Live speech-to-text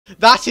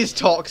That is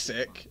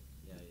toxic.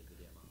 Yeah, he's a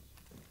DMR.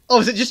 Oh,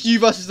 is it just you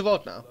versus the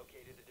world now?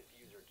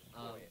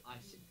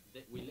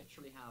 We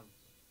literally have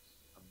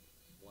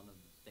one of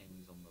the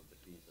things on the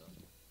diffuser.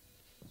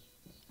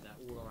 They're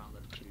all around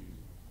the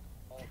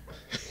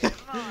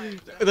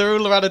diffuser. They're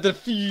all around a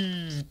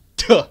diffuse.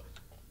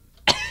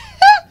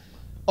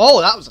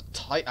 Oh, that was a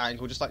tight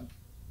angle, just like.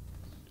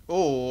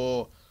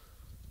 Oh,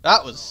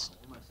 that was.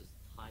 Almost as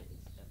tight as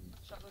heaven.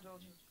 Shut the door,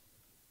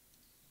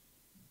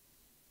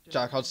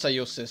 Jack, I'd say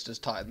your sister's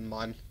tighter than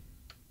mine.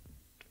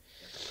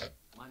 Yeah.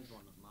 My one's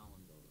older.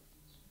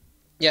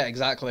 Yeah,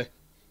 exactly.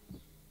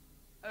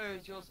 Oh,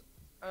 is yours?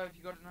 Oh, have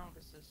you got an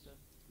older sister?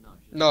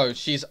 No,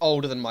 she's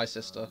older than my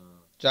sister.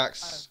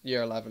 Jack's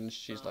year 11.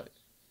 She's like.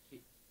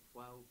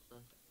 12,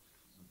 13.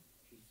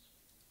 She's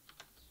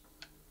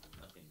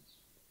 13.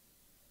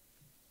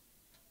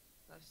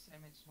 That's the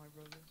same age as my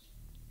brother.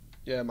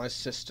 Yeah, my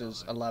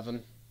sister's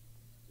 11.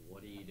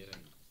 What are you doing,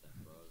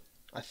 bro?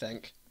 I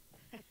think.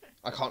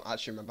 I can't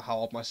actually remember how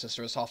old my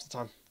sister is half the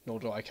time, nor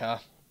do I care.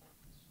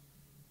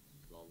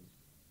 Lol.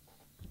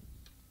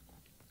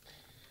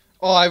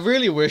 Oh, I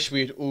really wish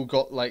we'd all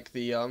got, like,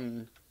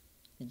 the,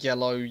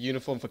 yellow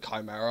uniform for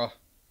Chimera.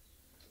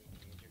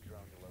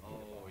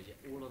 Oh,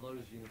 yeah, all of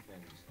those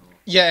uniforms. Oh.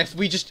 Yeah, if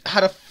we just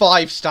had a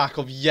 5-stack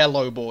of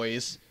yellow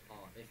boys.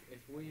 Oh, if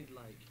we were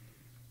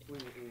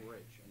all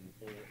rich and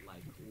bought,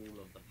 like, all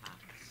of the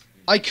packs.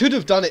 I could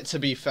have done it, to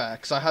be fair,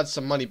 because I had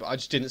some money, but I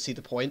just didn't see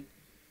the point.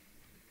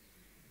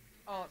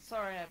 Oh,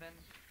 sorry, Evan.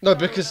 No,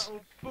 Sorry, because... we're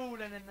all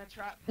balling in the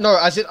trap. No,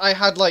 as in, I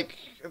had, like,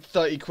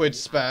 30 quid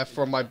spare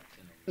from my...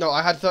 No,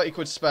 I had 30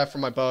 quid spare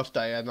from my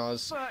birthday, and I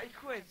was... 30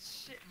 quid,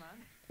 shit,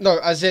 man. No,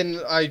 as in,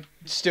 I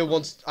still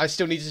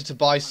needed to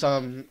buy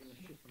some...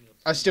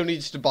 I still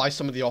needed to buy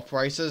some of the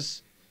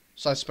operators,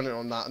 so I spent it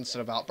on that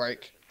instead of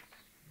Outbreak.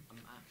 I'm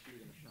actually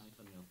gonna shine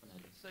something off an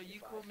edit. So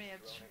you called me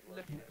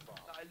that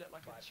I look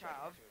like a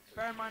chav.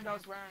 Bear in mind I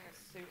was wearing a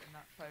suit in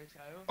that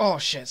photo. Oh,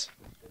 shit.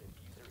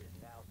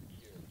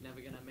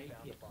 Never gonna make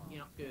it. You're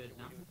not good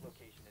enough.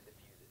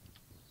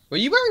 Were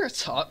you wearing a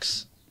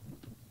tux?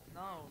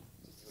 No,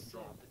 just a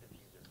suit.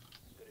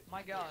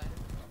 My guy.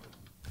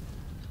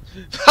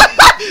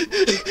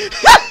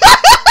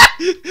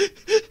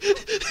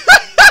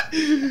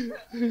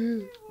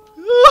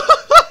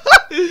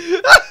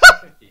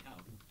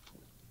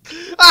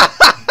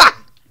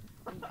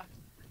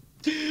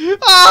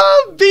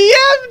 Ah,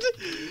 BM'd!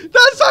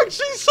 That's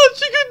actually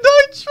such a good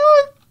nitro!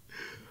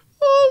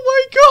 Oh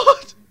my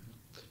god!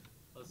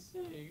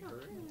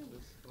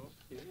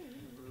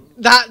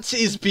 That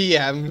is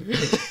BM.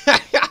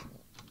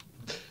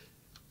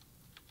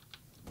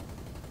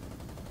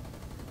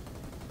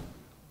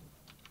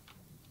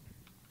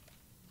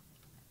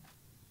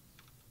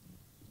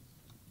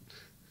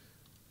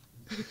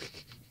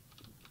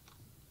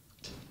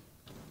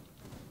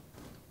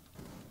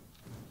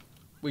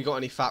 We got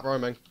any fat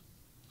roaming?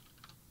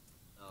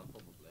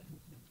 Probably.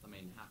 I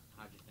mean,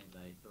 how do you think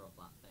they threw up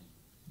that thing?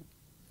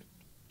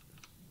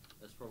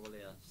 There's probably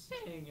a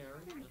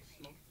singer in a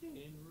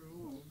smoking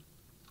room.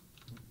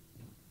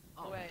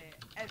 Oh, Wait,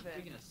 Evan.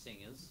 speaking of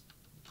singers.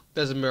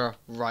 There's a mirror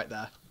right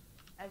there.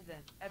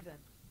 Evan.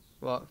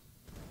 What?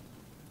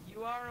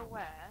 You are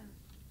aware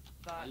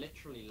that... I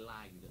literally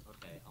lagged.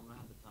 Okay, I'm gonna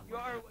have to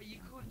turn You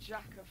called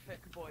Jack a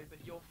thick boy, but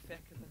you're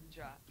thicker than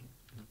Jack.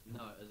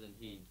 No, as in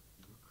he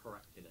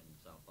corrected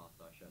himself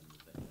after I showed him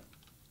the picture.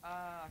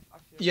 I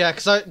feel... Yeah,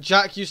 because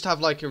Jack used to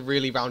have like a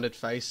really rounded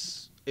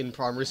face in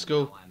primary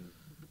school. Now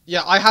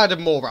Yeah, I had a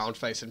more round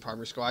face in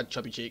primary school. I had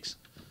chubby cheeks.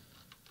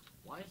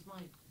 why is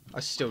my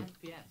still...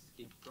 FPS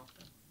keep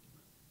dropping?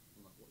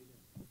 I'm like, what are you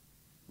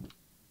doing?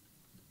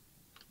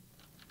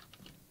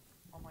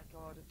 Oh my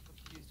god, it's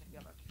confused and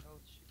get like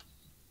killed.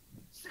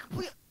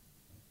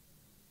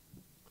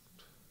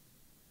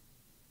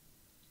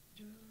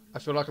 I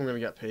feel like I'm going to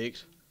get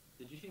peaked.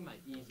 Did you see my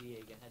easy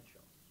Jaeger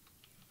headshot?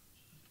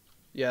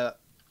 Yeah.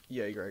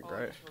 Yeah, great.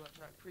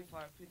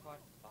 Pre-fire.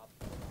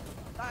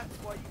 That's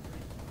why you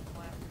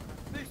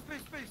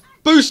boost.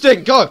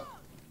 Boosting, go!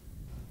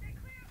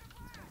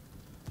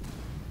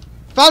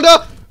 Found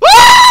her!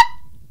 Ah!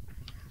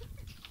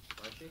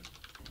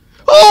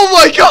 Oh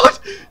my god!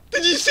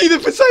 Did you see the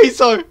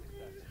potato?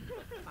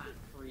 Fat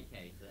 3K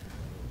there.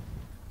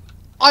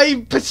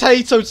 I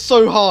potatoed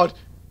so hard.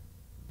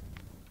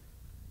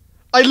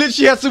 I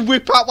literally had to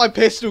whip out my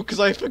pistol because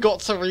I forgot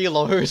to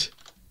reload.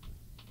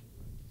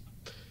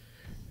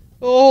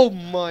 Oh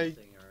my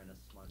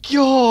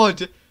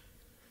god!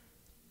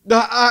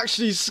 That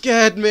actually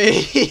scared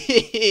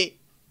me.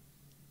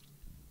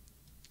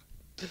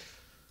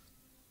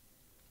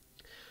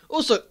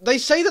 Also, they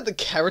say that the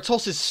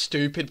Keratos is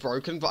stupid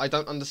broken, but I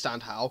don't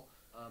understand how.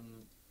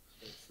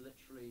 It's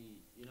literally,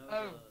 you know.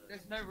 Oh,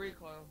 there's no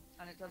recoil,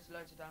 and it does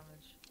loads of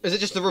damage. Is it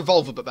just the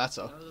revolver but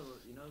better?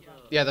 You know the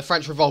Yeah, the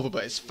French revolver,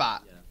 but it's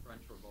fat. Yeah,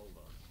 French revolver.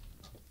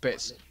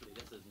 Bits. Literally,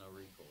 this is no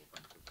recoil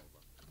French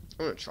revolver.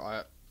 I'm gonna try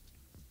it.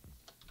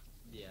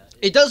 Yeah.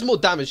 It does more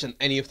damage than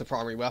any of the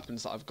primary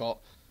weapons that I've got.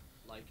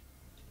 Like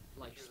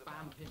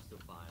spam pistol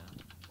fire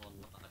on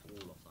like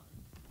all of them,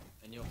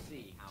 and you'll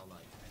see how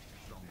like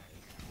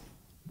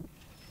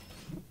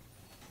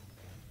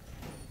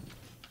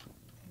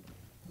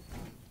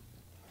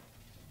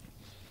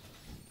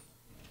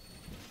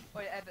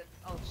Wait, Evan.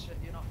 Oh shit,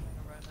 you're not playing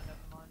a Roman,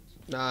 never mind.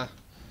 Nah.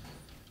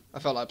 I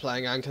felt like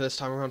playing Anchor this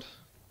time around.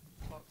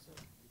 Box it.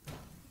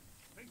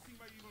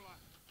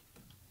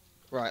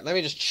 Right, let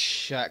me just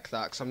check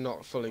that, because I'm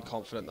not fully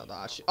confident that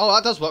that actually... Oh,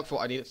 that does work for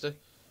what I need it to do.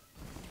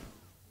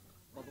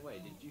 By the way,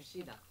 did you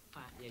see that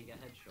fat Jaeger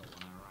headshot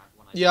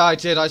when I Yeah, I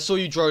did. I saw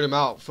you drone him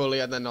out fully,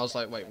 and then I was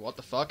like, wait, what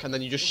the fuck? And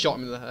then you just shot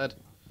him in the head.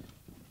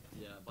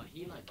 Yeah, but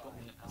he like got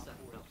me a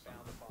second health.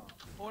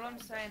 All I'm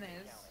saying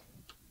is,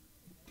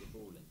 You're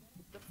balling.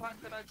 the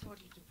fact that I told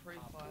you to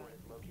pre-fire.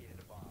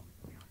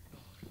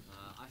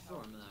 I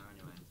saw him there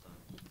anyway, so.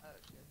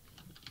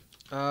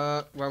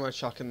 Okay. Where am I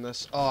chucking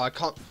this? Oh, I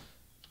can't...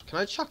 Can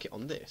I chuck it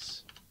on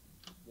this?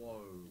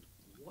 Whoa.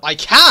 What I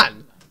is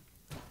can!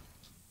 that?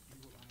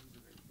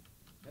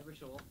 Every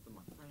so often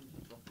my frames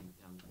are dropping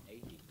down to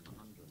 80 from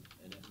 100,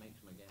 and it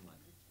makes my game like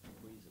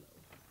freeze a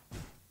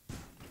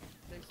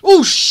little.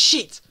 Oh,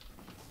 shit!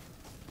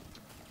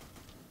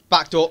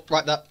 Back door,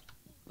 right there.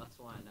 That's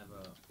why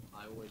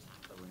I always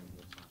have to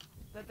reinforce that.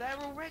 They're there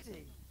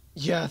already.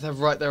 Yeah, they're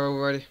right there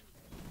already.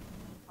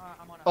 Alright,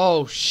 I'm on it.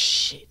 Oh,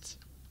 shit.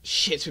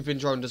 Shit, we've been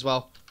droned as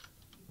well.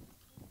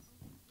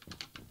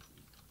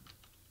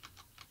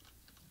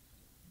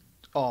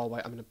 Oh,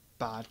 wait, I'm in a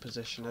bad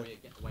position. Oh, yeah,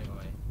 wait.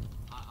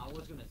 I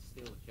was gonna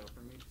steal the kill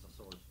from you because I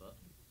saw his foot.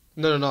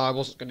 No, I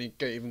wasn't going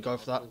to even go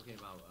for that. I was talking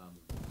about,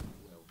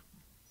 Will.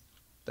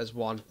 There's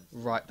one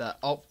right there.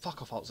 Oh,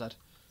 fuck off, Alt Z.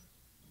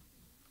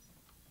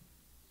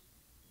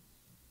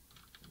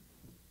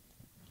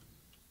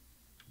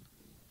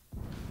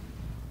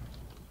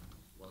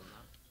 What was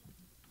that?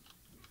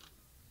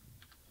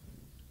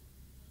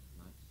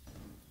 Nice.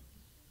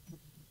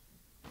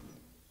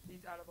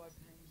 These alibi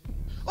pings.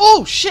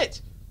 Oh,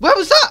 shit! Where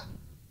was that?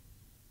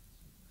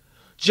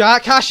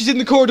 Jack, Hash is in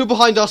the corridor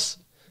behind us.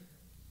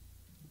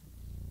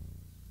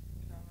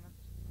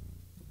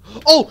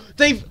 Oh,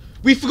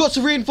 we forgot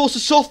to reinforce the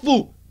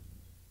softball.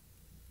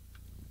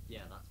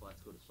 Yeah, that's why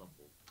it's called a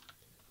softball.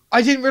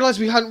 I didn't realise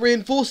we hadn't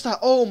reinforced that.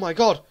 Oh my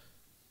god.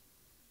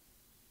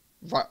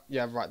 Right,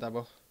 yeah, right there,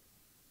 Will.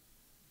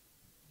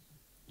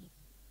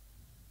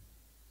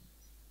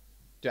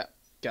 Yeah,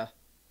 go.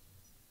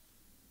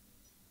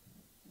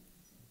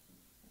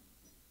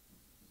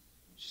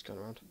 She's going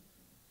around.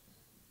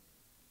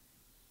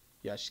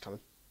 Yeah, she's coming.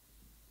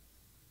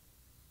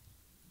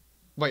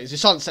 Wait, is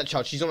this Sunset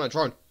Child? She's on a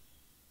drone.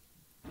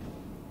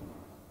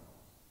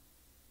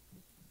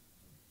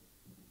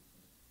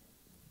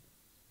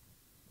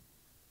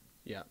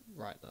 Yeah,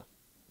 right there.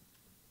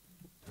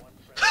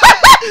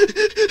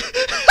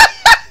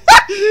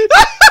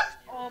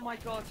 Oh my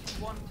god, she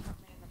one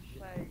tapped me in the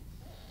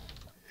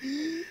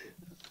face.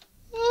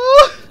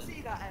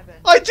 See that,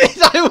 Evan? I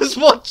did, I was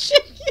watching.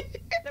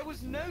 There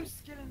was no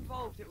skill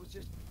involved, it was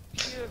just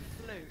pure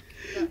fluke.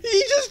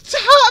 He just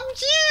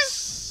tapped you.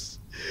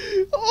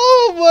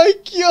 Oh my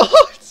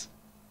god.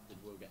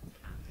 Did Will get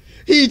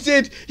tapped? He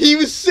did. He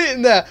was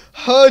sitting there,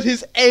 heard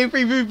his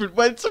every movement,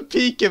 went to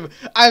peek him,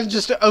 and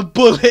just a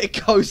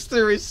bullet goes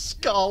through his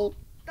skull.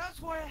 That's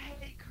why I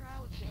hate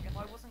crouching. If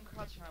I wasn't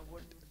crouching, I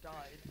wouldn't have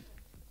died.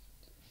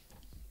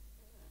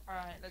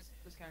 Alright, let's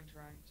go into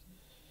ranked.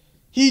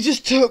 He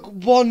just took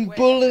one Wait,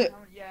 bullet.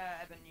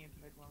 yeah, Evan, you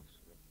played well.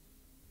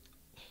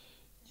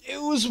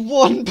 It was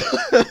one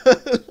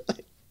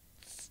bullet.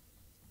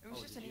 It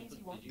was just an easy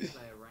one. Did you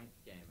play a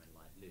ranked game and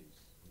like lose?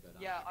 And go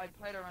down? Yeah, I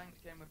played a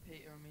ranked game with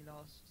Peter and we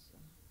lost. So.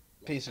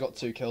 Peter got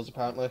 2 kills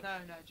apparently.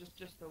 No,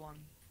 just the one.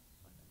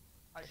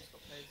 I just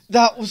got paid.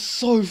 That was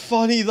so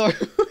funny though.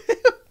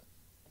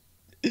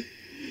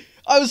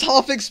 I was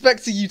half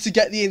expecting you to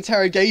get the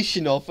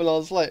interrogation off, and I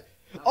was like,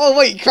 oh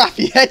wait,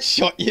 crappy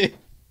headshot you.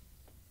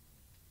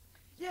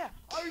 Yeah,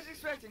 I was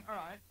expecting,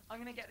 alright, I'm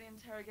gonna get the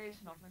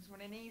interrogation off and it's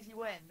an easy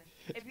win.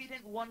 If he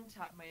didn't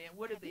one-tap me, it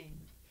would have been.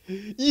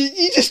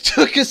 You just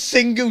took a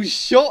single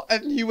shot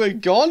and you were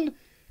gone? Did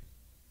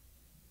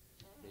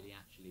he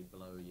actually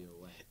blow you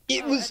away?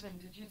 It was... Evan,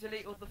 did you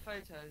delete all the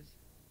photos?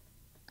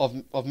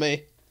 Of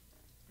me?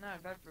 No,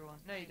 of everyone.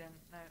 No, you didn't.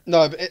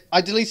 No. No, but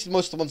I deleted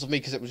most of the ones of me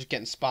because it was just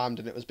getting spammed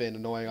and it was being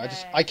annoying.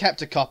 I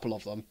kept a couple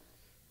of them.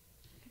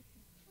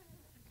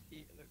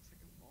 He looks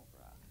like a mole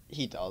rat.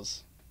 He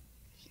does.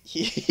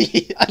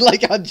 I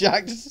like how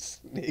Jack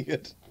just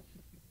sneered.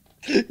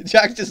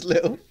 Jack just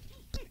little.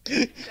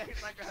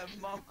 Looks like a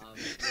mole. By the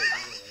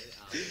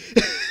way,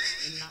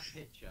 in that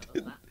picture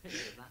is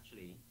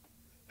actually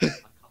a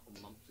couple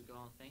months ago,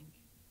 I think.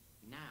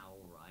 Now,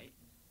 right,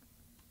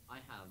 I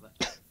have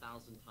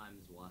 1,000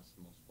 times worse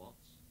more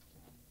spots.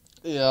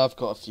 Yeah, I've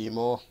got a few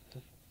more.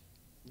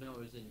 No,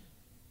 as in,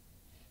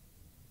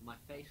 my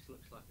face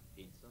looks like a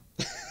pizza.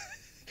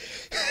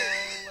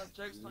 Oh,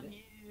 joke's on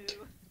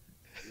you.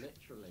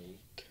 Literally,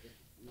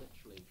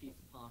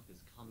 Peter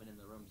Parker's coming in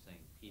the room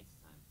saying pizza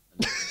time.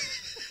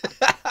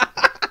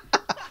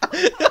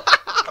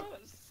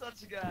 That's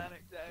such a good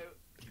anecdote.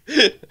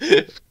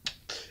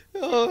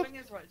 Oh. The thing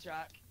is, right,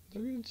 Jack,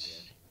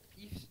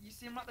 you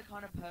seem like the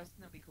kind of person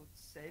that would be called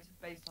Sid,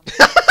 based on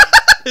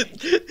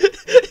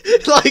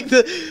like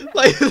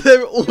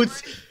they're all. You're really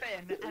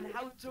thin, and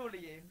how tall are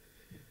you?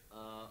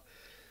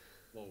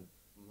 Well,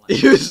 I'm like,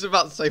 He was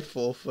about to say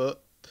 4 foot.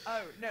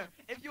 Oh no,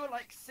 if you're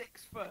like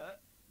 6 foot,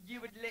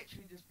 you would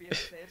literally just be a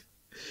Sid.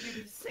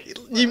 You'd be 6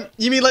 foot.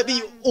 You mean like the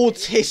lanky.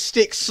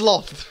 autistic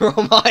sloth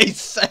from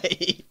Ice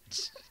Age?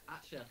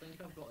 actually, I think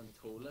I've gotten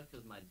taller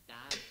because my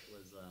dad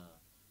was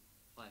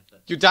 5 foot.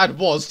 Your dad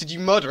was? Did you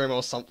murder him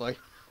or something?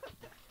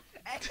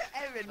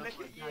 Evan, look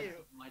at you.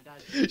 My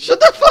dad. Shut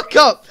the fuck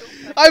up!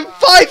 I'm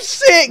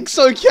 5'6",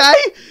 okay?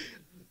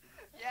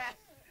 Yeah.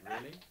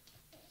 Really?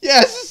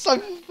 Yes, I'm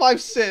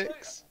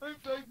 5'6". I'm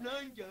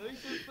 5'9", guys.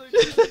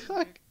 I'm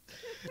 5'9".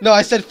 No,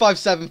 I said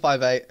 5'7",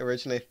 5'8"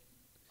 originally.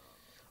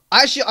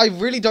 Actually, I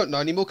really don't know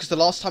anymore because the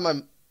last time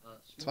I'm...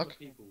 Smaller Fuck.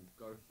 people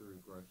go through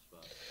growth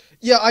spurts.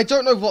 Yeah, I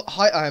don't know what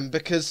height I am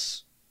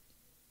because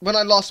when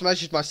I last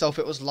measured myself,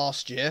 it was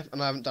last year,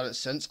 and I haven't done it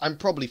since. I'm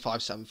probably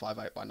 5'7",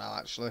 5'8" by now,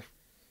 actually.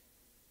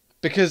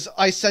 Because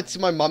I said to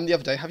my mum the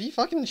other day, have you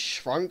fucking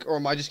shrunk, or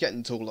am I just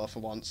getting taller for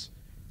once?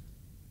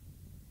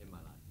 In my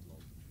life,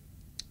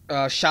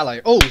 lol.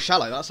 Chalet. Oh,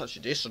 chalet, that's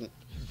actually decent.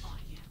 Oh,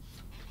 yeah.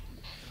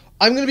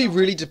 I'm going to be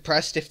really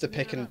depressed if the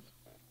pick and...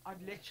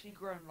 I've literally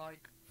grown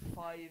like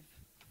 5,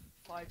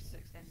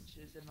 6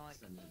 inches in like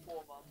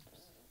 4 months.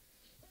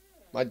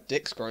 My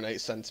dick's grown 8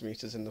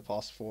 centimetres in the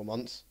past 4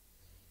 months.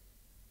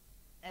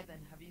 Evan,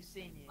 have you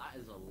seen you? That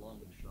is a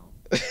long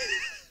shot.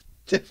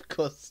 Of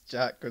course,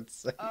 Jack would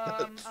say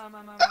that.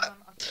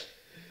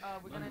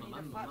 We're gonna need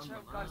a fat show,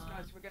 guys.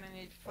 We're gonna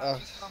need Uh,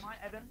 fat show. Hi,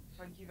 Evan.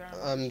 Thank you very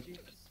much.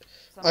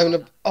 I'm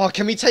gonna... Oh,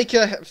 can we take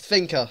a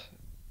thinker?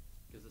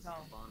 Because this No.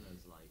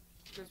 Savannah's like.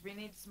 Because we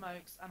need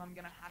smokes, and I'm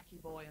gonna hacky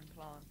boy and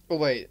plant. Oh,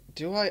 wait.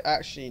 Do I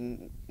actually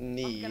I'm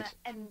need... gonna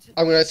enter.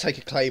 I'm gonna take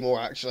a claymore,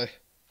 actually.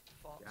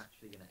 Fuck. You're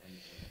actually gonna end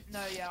it. No,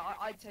 yeah,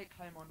 I'd take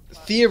claim on.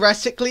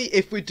 Theoretically,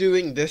 if we're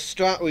doing this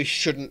strat, we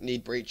shouldn't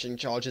need breaching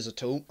charges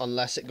at all,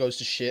 unless it goes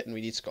to shit and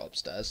we need to go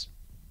upstairs.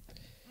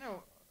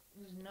 No,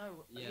 there's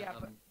no. Yeah, Yeah,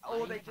 but I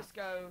or they have- just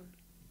go.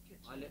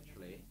 I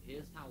literally.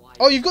 Here's how I.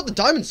 Oh, you've got the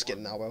diamond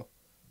skin now, Will.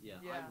 Yeah,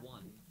 Yeah. I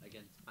won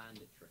against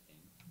bandit tricking.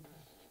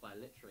 By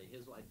literally,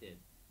 here's what I did.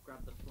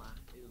 Grab the flash.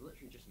 It was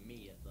literally just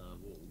me at the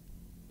wall.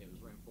 It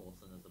was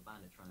reinforced, and there's a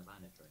bandit trying to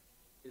bandit trick.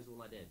 Here's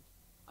all I did.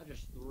 I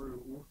just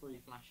threw all 3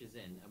 flashes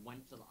in and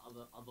went to the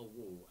other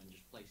wall and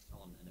just placed it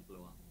on, and it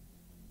blew up.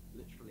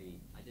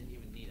 Literally, I didn't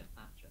even need a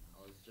Thatcher.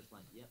 I was just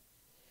like, yep,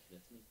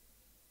 that's me.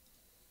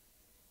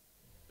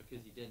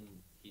 Because he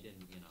didn't,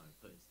 you know,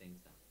 put his things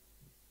down.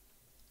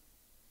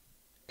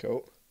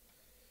 Cool.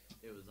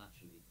 It was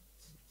actually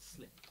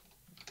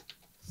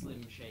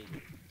slim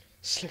shady.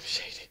 Slim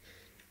shady.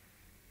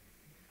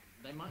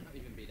 They might not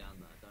even be down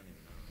there. I don't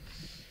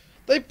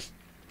even know.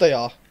 They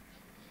are.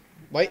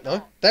 Wait,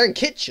 no. They're in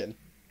kitchen.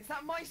 Is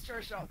that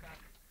Maestro shotgun?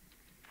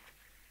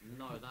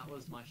 No, that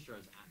was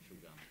Maestro's actual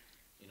gun.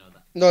 You know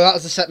that. No, that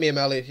was the set me and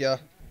Melly, yeah.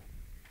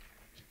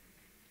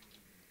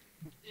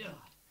 Yeah.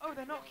 Oh,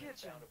 they're not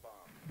kitchen.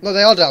 No,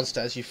 they are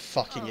downstairs, you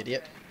fucking Oh,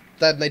 idiot. okay.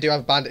 Then they do have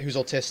a bandit who's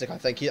autistic, I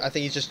think. I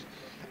think he's just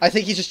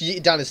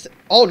yeeted down his...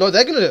 Oh, no,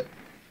 they're gonna...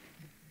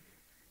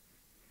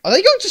 Are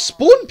they going to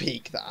spawn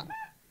peek that?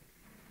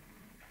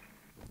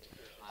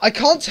 I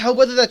can't tell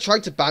whether they're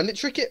trying to bandit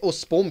trick it or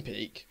spawn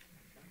peek.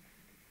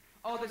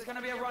 Oh, there's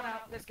gonna be a run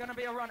out. There's gonna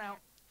be a run out.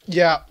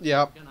 Yeah,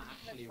 yeah. I'm gonna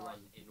actually run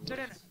inwards. No,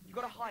 you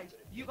gotta hide.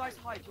 You guys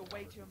hide. You're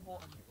way too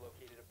important.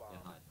 Yeah,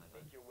 hide.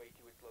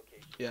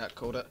 Yeah,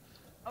 called it.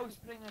 Oh, he's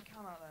putting a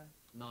cam out there.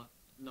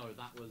 No,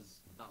 that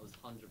was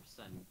 100%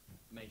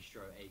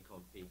 Maestro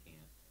ACOG peeking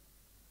it.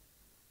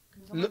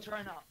 Can someone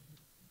drone up?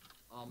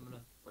 I'm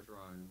gonna throw a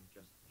drone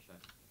just to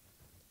check.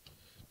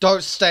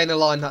 Don't stay in a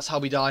line, that's how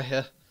we die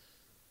here.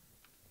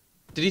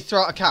 Did he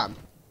throw out a cam?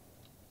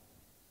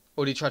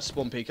 Or did he try to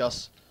spawn peek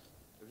us?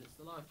 Is it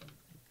still open?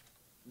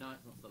 No,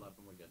 it's not still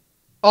open. We're good.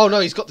 Oh no,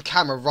 he's got the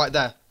camera right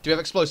there. Do we have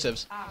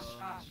explosives? Ash,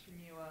 can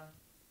you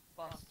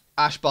bust?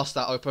 Ash, bust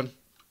that open.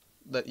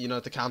 You know,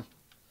 the cam.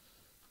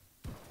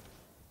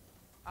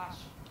 Ash,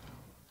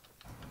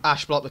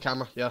 Ash, blow up the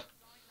camera, yeah.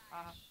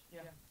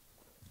 yeah.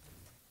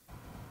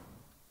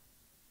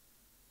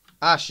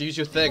 Ash, use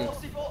your thing. C4.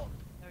 There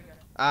we go.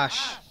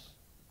 Ash,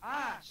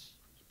 Ash,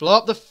 blow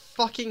up the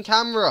fucking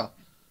camera.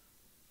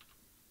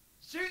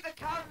 shoot the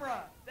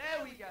camera.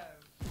 There we go.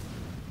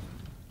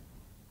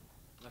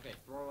 Okay,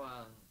 throw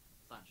a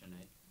Thatcher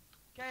nade.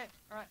 Okay,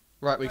 alright.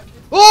 Right, we...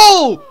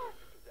 Oh!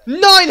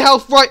 9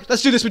 health! Right,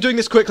 let's do this. We're doing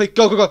this quickly.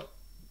 Go, go, go.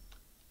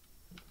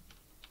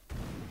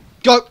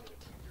 Go!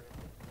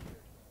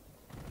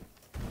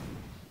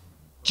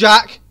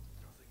 Jack!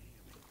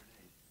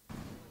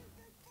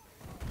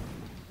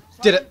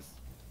 Did it.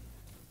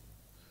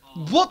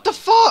 What the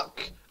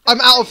fuck? I'm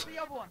out of...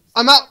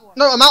 I'm out...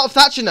 No, I'm out of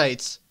Thatcher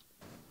nades.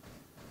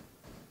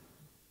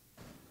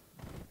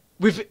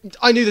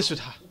 I knew this would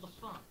happen. What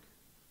the fuck?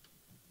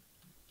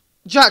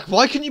 Jack,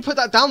 why couldn't you put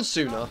that down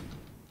sooner?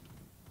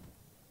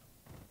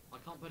 I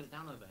can't put it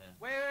down over here.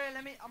 Wait,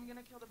 let me. I'm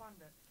gonna kill the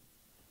bandit.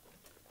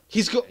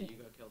 He's got... Okay, you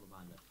go kill the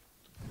bandit.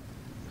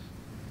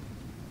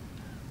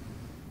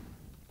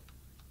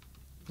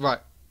 Right.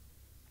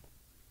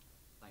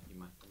 Thank you,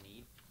 Master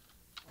Need.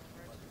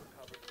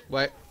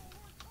 Wait.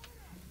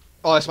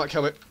 Oh, this might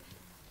kill me.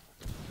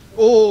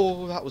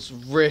 Oh, that was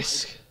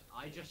risk.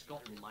 I just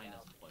got minus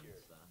points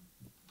there.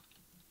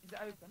 Is it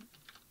open?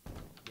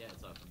 Yeah,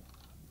 it's open.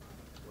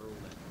 We're all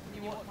in.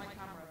 Can you watch my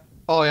camera?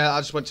 Oh yeah, I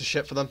just went to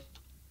shit for them.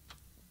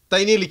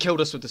 They nearly killed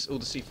us with this, all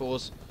the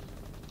C4s.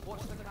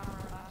 Watch the camera,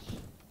 Ash.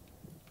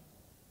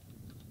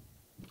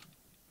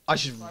 I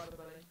should. Sorry,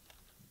 buddy.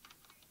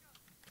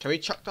 Can we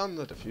chuck down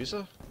the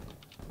diffuser?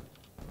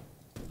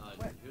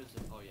 Who's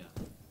it? Oh yeah.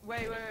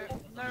 Wait.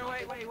 No,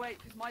 wait.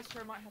 Because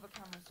Maestro might have a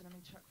camera, so let me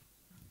check.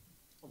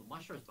 Oh, the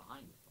Maestro's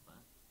behind us.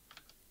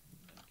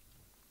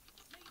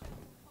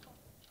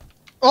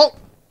 Oh!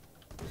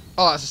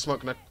 Oh, that's a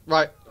smoke grenade.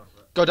 Right. Go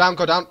for it. Go down,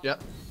 go down. Yeah.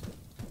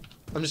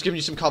 I'm just giving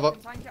you some cover.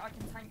 I can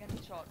tank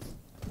any shots.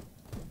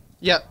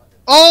 Yeah.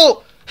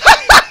 Oh!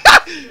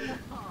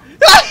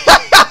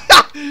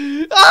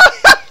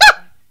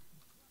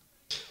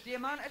 The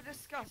amount of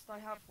disgust I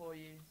have for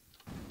you.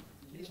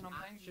 You Is not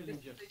playing. actually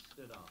just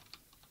stood up.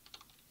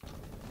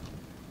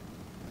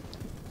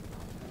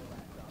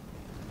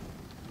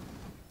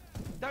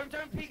 Don't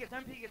peek it,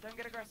 don't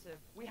get aggressive.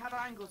 We have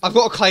angles. I've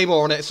got a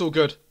claymore on it, it's all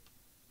good.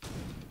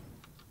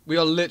 We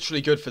are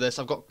literally good for this.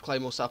 I've got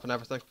claymore sap and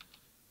everything.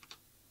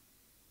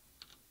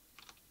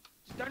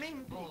 Just don't even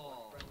peek.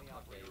 Oh, okay,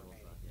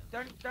 what's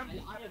that? Don't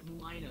peek.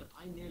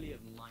 I nearly have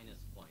minus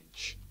points.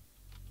 Shh.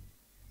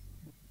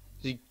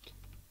 Is he...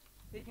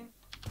 Peeking.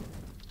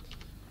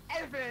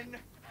 Evan!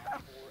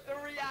 The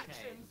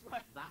reactions were...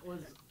 That was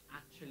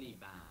actually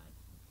bad.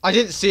 I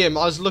didn't see him.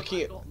 I was looking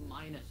I at... got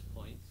minus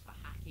points for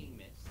hacking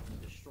mist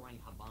and destroying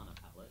Habana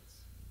pellets,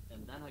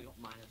 and then I got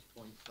minus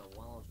points for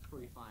while I was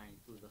pre-firing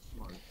through the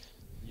smoke,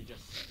 you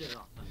just stood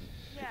up and...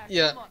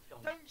 Yeah. Come on.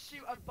 Don't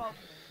shoot above me.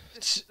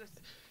 Just...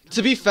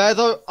 To be fair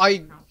though,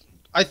 I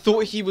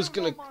thought he was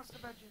gonna... Master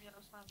bedroom, yellow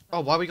smash Oh,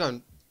 bed. why are we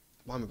going?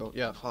 Winemobile?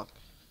 Yeah, fuck.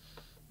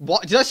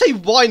 What? Did I say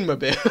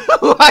winemobile?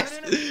 No, What?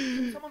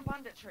 Someone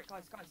bandit trick,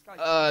 guys.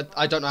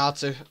 I don't know how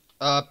to. Sure.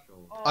 Oh,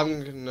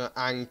 I'm gonna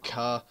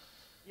anchor.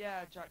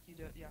 Yeah, Jack, you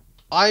do it, yeah.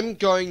 I'm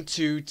going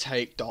to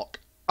take Doc.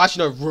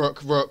 Actually, no,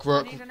 Rook.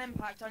 I need an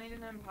impact,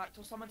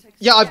 or someone takes...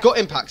 Yeah, I've got someone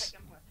impacts. take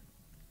impact.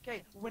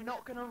 Okay, we're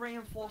not gonna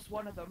reinforce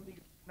one of them, we're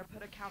gonna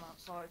put a cam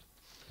outside,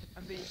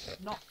 and B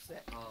knocks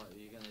it. Oh,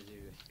 you're gonna do...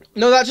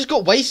 No, that just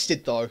got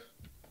wasted though.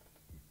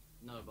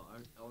 No, but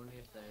only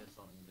if there's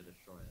something to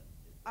destroy it.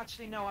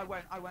 Actually, no, I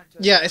won't do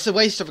it. Yeah, it's a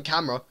waste of a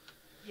camera.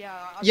 Yeah,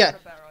 I've Yeah.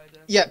 got a better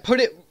idea. Yeah, put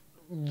it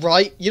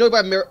right. You know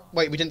where mirror...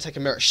 Wait, we didn't take a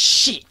mirror.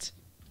 Shit!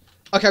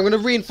 Okay, I'm gonna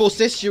reinforce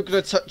this. You're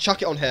gonna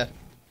chuck it on here.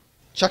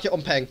 Chuck it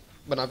on Peng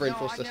when I've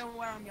reinforced no, I this. know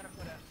where I'm gonna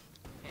put it.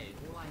 Hey,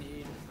 all I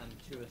need is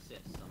then 2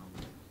 assists and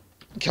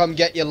I'm... Come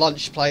get your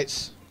lunch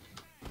plates.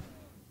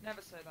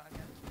 Never say that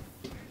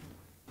again.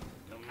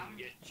 Come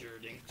get your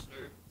dinks.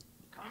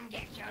 Come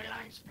get your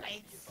lunch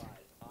plates.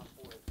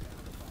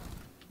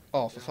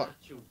 Oh, for fuck.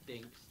 Actual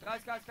dinks.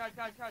 Guys,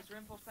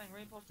 reinforce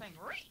thing.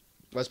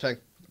 Where's Peng?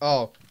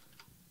 Oh,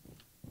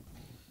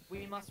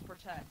 We must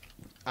protect.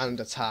 and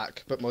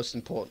attack, but most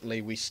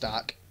importantly, we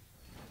stack.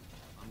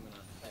 I'm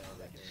gonna stay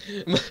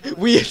over here.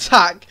 We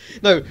attack.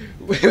 No,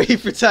 we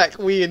protect.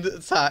 We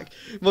attack.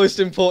 Most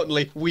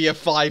importantly, we are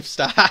 5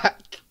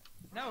 stack.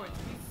 No, it's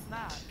me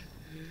snack.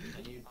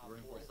 Can you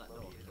reinforce that door?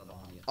 'Cause I don't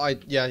wanna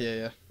get...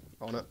 Yeah.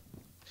 Own it.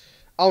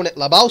 Own it,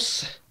 la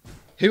boss.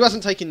 Who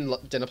hasn't taken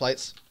dinner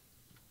plates?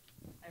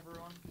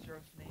 Everyone, because you're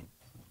a me.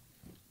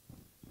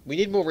 We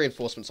need more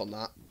reinforcements on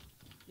that.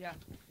 Yeah,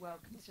 well,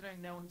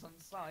 considering no one's on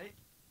site.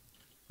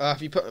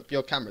 Have you put up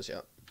your cameras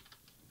yet?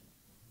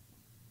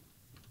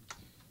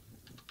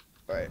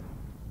 Right.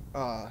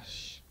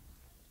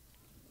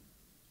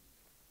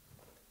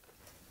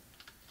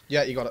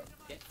 Yeah, you got it.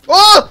 Get...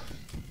 Oh!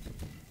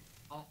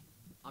 Oh,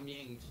 I'm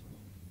yinged.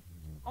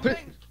 I'm Put-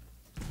 being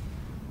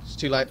It's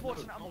too late.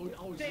 unfortunate.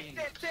 Oh, Dip.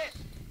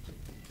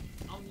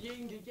 I'm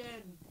yinged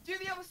again. Do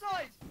the other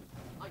side.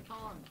 I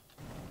can't.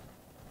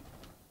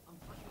 I'm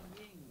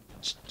fucking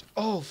yinged.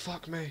 Oh,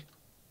 fuck me.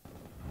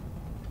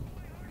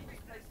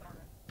 Place on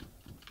it.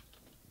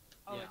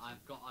 Oh, Yeah, it's-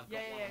 I've got one yeah,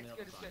 on the it's other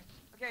good, it's side.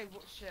 good. Okay,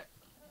 what shit.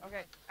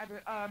 Okay,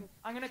 Edward, I'm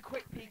gonna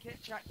quick peek it.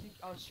 Jack, you,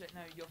 oh shit,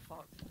 no, you're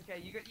fucked. Okay,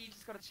 you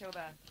just gotta chill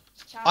there.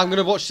 Just chow I'm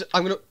gonna down.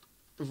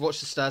 watch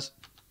the stairs.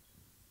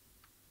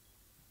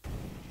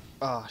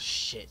 Ah,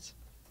 shit.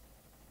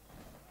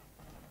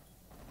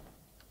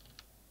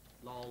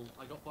 Lol,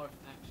 I got both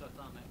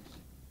exothermics.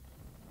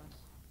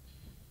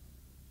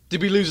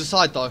 Did we lose a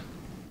side though?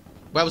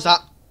 Where was that?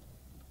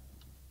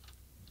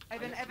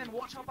 Evan,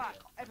 watch our back.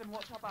 Evan,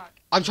 watch our back.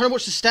 I'm trying to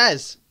watch the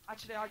stairs.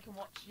 Actually, I can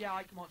watch. Yeah,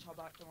 I can watch our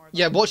back. Don't worry.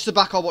 Yeah, watch the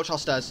back. I'll watch our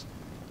stairs.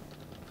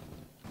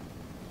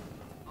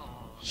 Oh,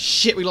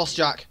 Shit, we lost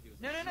Jack.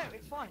 No,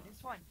 it's fine. It's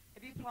fine.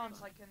 If he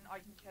plants, I can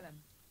kill him.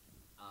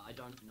 I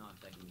don't know if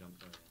they can jump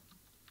through it.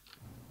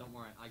 Don't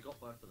worry, I got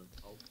both of them.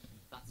 Oh,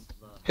 that's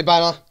the...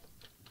 Hibana.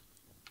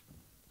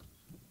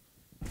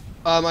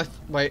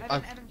 Wait,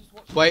 Evan, just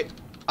watch. wait.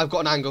 I've got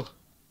an angle.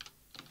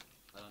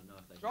 I don't know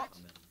if they Dropped?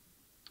 can come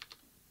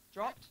in.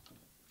 Dropped.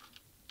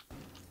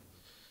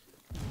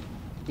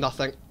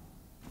 Nothing.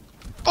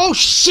 Oh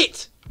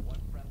shit!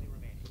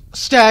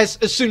 Stairs,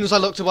 as soon as I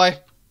looked away.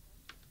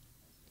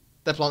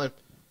 They're planted.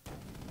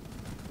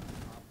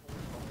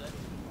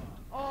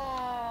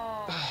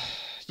 Oh.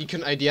 You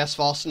couldn't ADS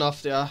fast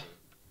enough, yeah.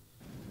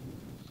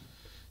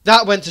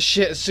 That went to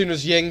shit as soon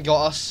as Ying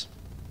got us.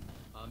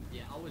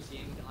 Yeah, I was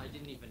Ying. I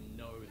didn't even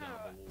know there was a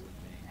wall with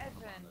me.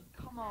 Evan,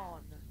 come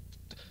on.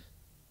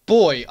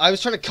 Boy, I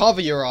was trying to cover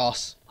your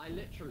ass. I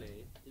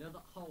literally, you know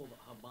that hole that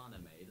Habana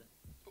made?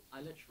 I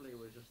literally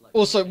was just like...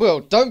 Also, Will,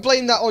 don't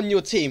blame that on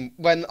your team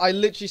when I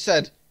literally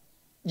said...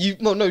 you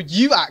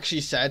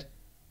actually said...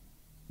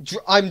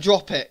 I'm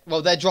drop it.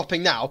 Well, they're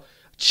dropping now.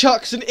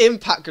 Chucks an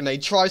impact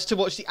grenade, tries to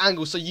watch the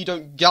angle so you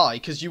don't die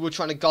because you were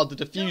trying to guard the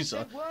diffuser.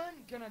 No, they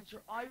weren't gonna.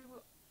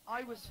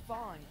 I was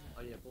fine.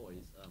 Oh yeah,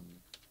 boys.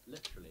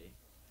 Literally,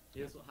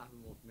 here's what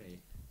happened with me.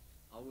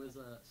 I was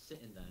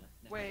sitting there.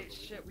 Next Wait, to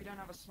the shit, wall. we don't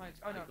have a smoke.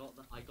 Oh no.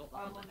 I got the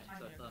Oh, other I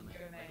know, exothermic.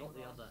 go I got the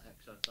name. other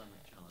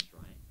exothermic charge,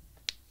 right?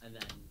 And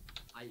then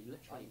I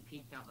literally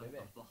peeked out of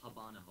the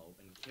Habana hole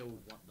and killed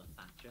the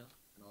Thatcher,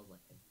 and I was like,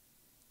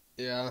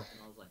 Yeah.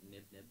 and I was like,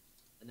 nib nib.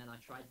 And then I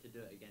tried to do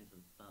it again to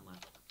the thermite,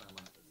 but the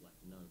thermite was like,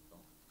 no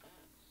thought.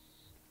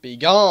 Be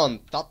gone.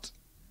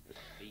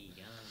 Be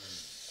gone.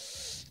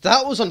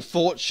 That was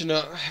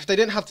unfortunate. If they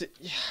didn't have to...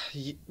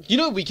 You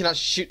know we can actually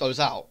shoot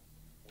those out.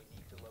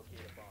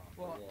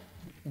 What?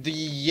 The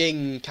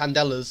Ying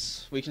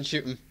Candelas. We can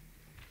shoot them.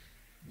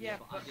 Yeah,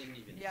 but but I didn't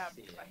even yeah,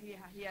 see it. but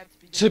he had to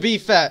be. To be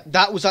fair,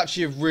 that was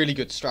actually a really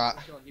good strat.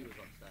 I'm sure he was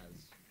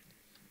upstairs.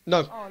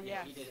 No, Oh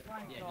yeah. He did it.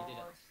 Thank Yeah, God. he did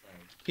it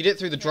upstairs. he did it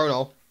through the drone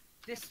hole.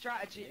 This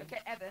strategy. Okay,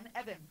 Evan.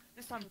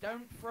 This time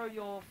don't throw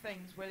your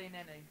things willy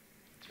nilly.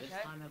 This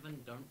Okay. time, Evan,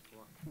 don't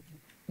throw.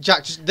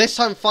 Jack, just this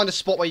time find a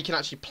spot where you can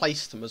actually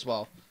place them as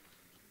well.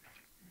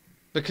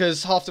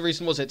 Because half the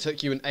reason was it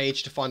took you an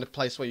age to find a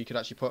place where you could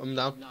actually put them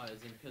down. No, as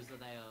in because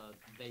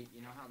they,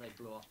 you know how they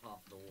blew up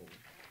half the wall.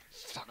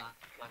 Fuck. That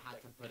I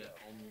had to put it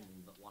on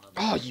one of.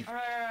 Oh, them. you...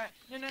 Alright.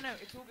 No,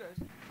 it's all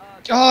good.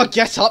 Oh,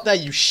 get up there,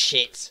 you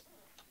shit.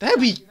 There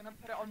we... You're gonna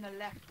put it on the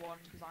left one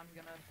because I'm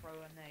gonna throw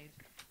a nade.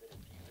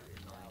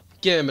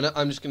 Give me a minute,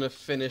 I'm just gonna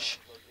finish.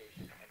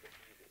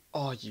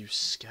 Oh, you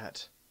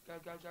scat. Go.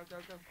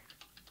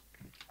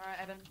 Alright,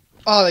 Evan.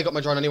 Oh, they got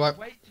my drone anyway.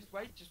 Just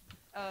wait.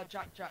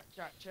 Jack.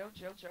 Chill.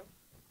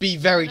 Be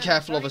very No,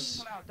 careful of don't us.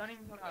 even pull out, Don't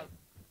even pull out.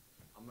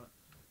 I'm gonna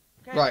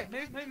Okay, Right.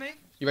 okay, move.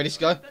 You ready to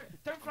go?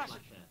 Don't flash it.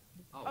 flash it.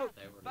 Oh, Oh,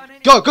 they were. burn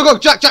it. Go,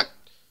 Jack!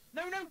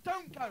 No,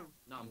 don't go.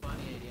 No, I'm burning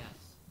ADS.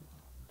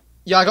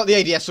 Yeah, I got the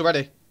ADS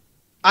already.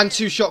 And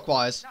 2 shock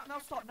wires. Now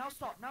stop.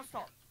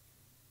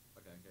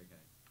 Okay.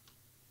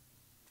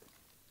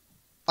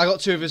 I got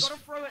 2 of You his...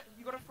 gotta throw it.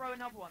 You gotta throw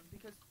another one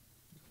because.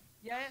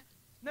 Yeah.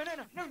 No,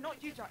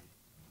 not you, Jack.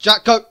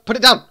 Jack, go! Put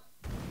it down!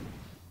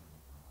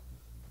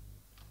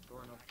 Throw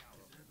enough.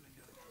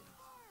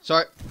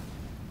 Sorry.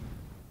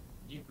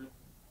 You blew.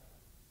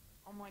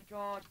 Oh my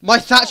God. My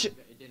Thatcher...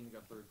 It didn't go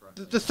through for us.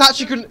 The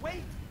Thatcher grenade...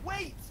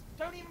 Wait!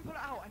 Don't even pull it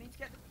out. I need to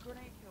get the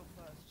grenade kill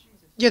first.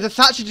 Jesus. Yeah, the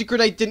Thatcher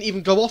grenade didn't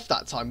even go off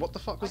that time. What the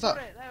fuck was I got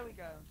that? it. There we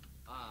go.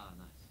 Ah,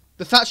 nice.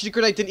 The Thatcher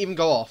grenade didn't even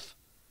go off.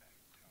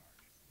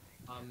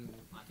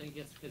 I think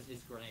it's because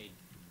his grenade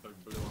blew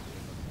up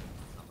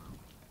somehow.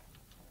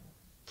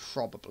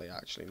 Probably,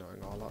 actually,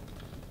 knowing our luck.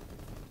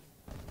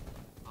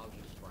 I'll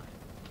just spray.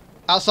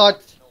 Outside!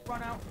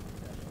 Run out.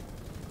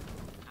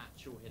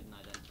 Actual hidden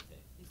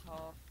identity. He's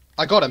half.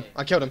 I got him.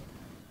 I killed him.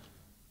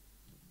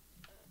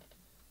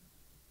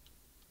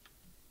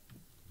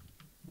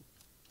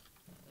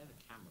 They have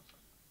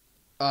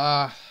a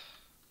camera.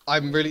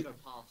 I'm really... Go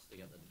past to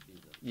get the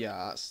diffuser.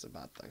 Yeah, that's the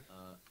bad thing.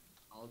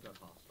 I'll go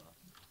past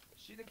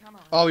first. Shoot the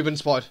camera. Oh, we've been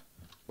spotted.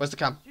 Where's the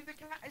cam? Shoot the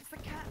cat. It's the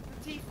cat.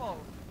 The default.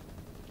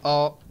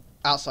 Oh,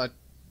 outside.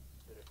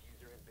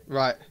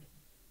 Right.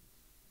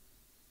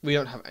 We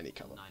don't have any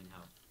cover. 9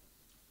 health.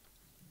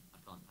 I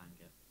can't tank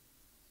it.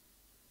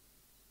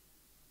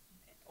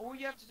 All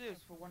you have to do is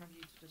for one of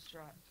you to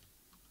distract.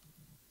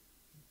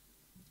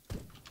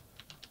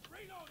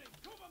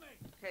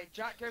 Okay,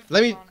 Jack, go for Let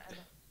the me- front, Evan.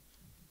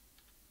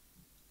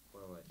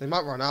 Wait. They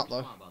might run out, Be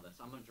though. smart about this.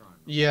 I'm gonna drone.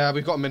 Yeah,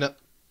 we've got a minute.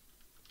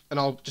 And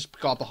I'll just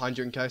guard behind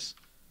you in case.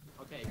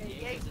 Okay,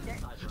 Hey, the is yeah.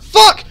 inside room.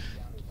 Fuck!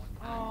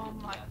 Oh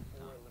my.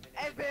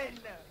 Yeah, Evan!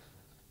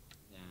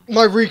 yeah.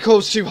 My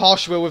recoil's too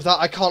harsh, Will, with that.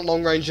 I can't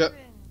long range it. Evan,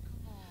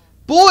 come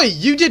Boy,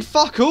 you did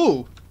fuck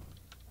all!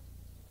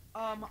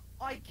 on.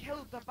 I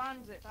killed the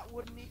bandit. That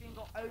wouldn't even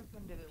got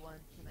opened if it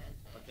weren't for me.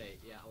 Okay,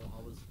 yeah,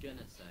 I was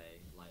gonna say,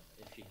 like,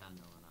 if she hadn't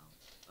run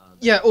out.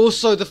 Yeah,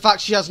 also, the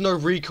fact she has no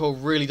recoil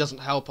really doesn't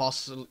help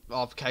us,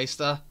 our case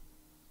there.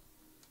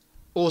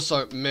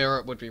 Also,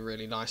 mirror would be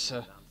really nice here.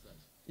 Downstairs.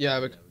 Yeah,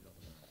 we got the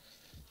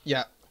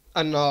yeah.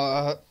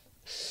 And,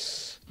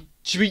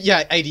 should we...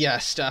 Yeah,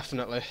 ADS,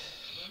 definitely.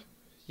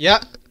 Yeah.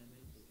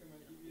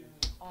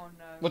 Oh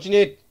no. What do you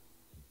need?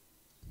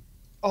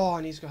 Oh,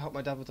 I need to go help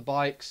my dad with the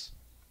bikes.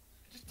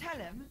 Just tell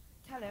him.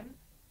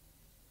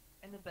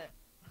 In a bit.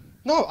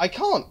 No, I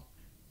can't.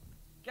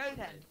 Go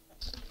then.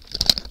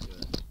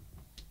 Good.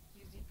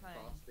 Who's he playing?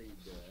 Faster you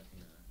do it,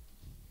 you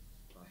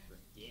know. Faster.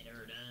 Get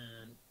her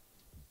done.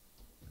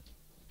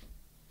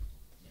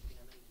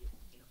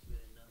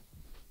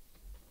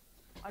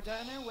 I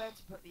don't know where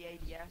to put the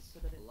ADS so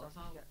that it Love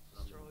doesn't how, get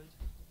destroyed.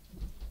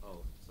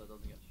 Oh, so it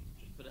doesn't get.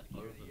 Just put it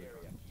over the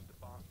ground. Keep the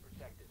bombs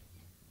protected.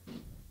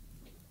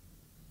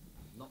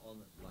 Not on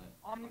it,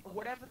 like.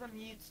 Whatever the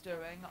mute's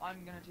doing,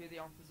 I'm gonna do the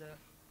opposite.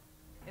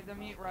 If the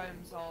mute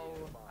roams, I'll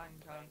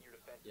anchor.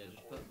 Yeah,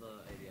 just put the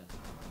ADS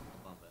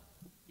above it.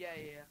 Yeah,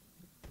 yeah, yeah.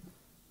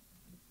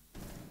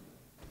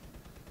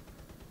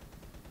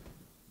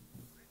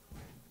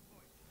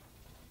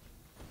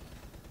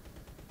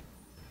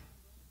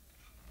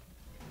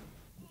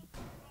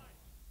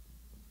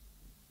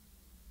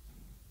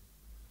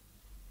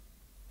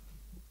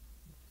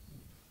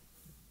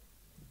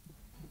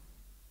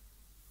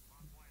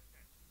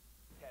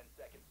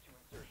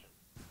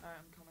 Alright,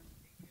 I'm coming.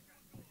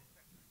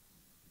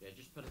 Yeah,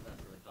 just put it there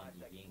so they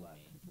can't ying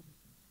me.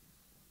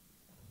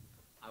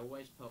 I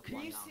always put Can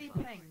one you see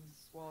outside.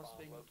 pings whilst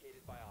being...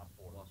 Located by Op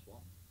 4. What's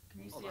what?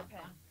 Can you Oh, see a that-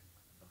 ping?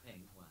 A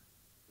ping? Where?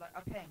 Like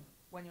a ping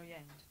when you're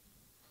yinged?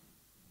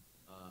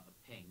 A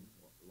ping?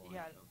 What, like,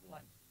 Yeah, of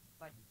what?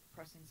 like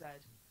pressing Z.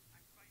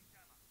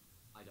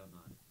 I don't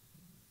know.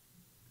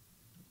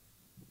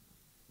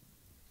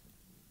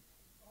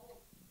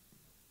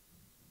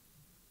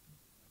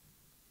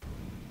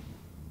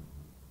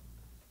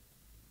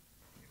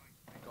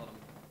 Got him.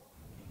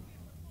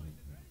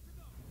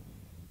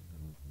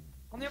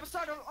 On the other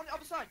side, on the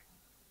other side!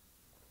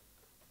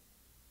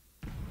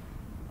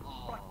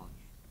 Oh.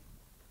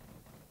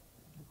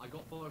 I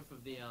got both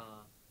of the,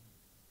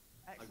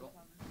 Excellent. got-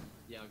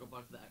 yeah, I got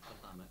both of the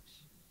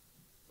exothermics.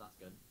 So that's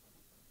good.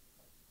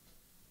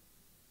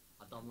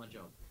 I've done my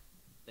job.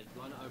 They've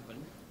blown it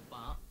open,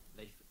 but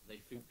they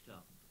fooped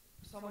up.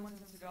 Someone's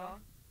in a cigar.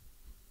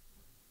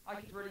 I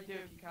could really do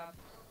if you cab.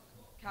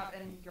 Cab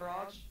in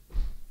garage.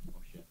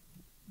 Oh shit.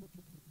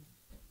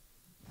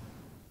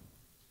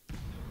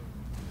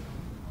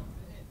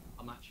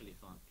 I'm actually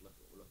fucked. Look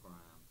where I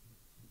am.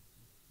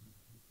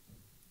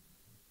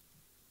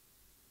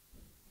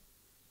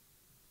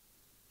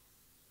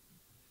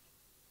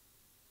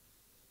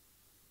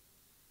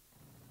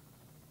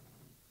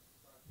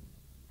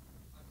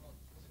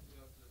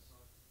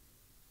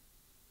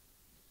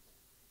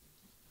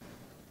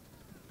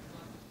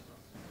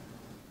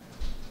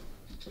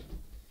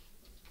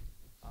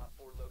 Op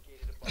 4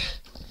 located a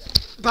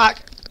bomb.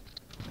 Back.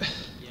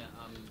 Yeah,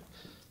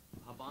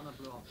 Havana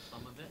blew up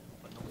some of it,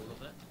 but not all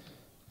of it.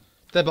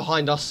 They're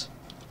behind us.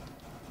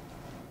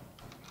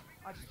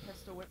 I just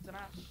pistol whipped an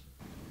ash.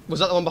 Was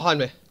that the one behind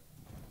me?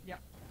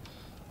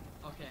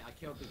 Okay, I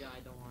killed the guy,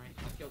 don't worry.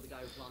 I killed the guy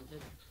who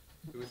planted,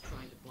 who was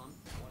trying to plant.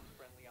 One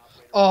friendly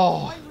operator.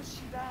 Oh. Why was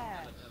she there?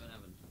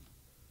 Evan.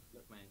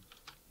 Look, man.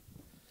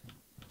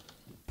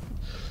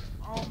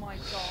 Oh my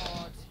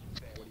god.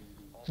 What do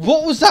you do?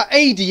 What was that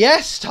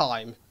ADS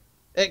time?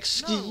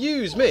 Excuse No,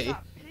 what was me.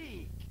 that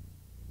peak?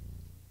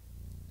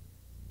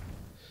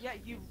 Yeah,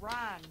 you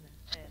ran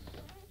in.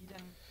 You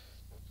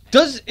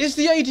didn't. Is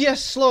the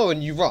ADS slow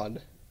and you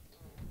run?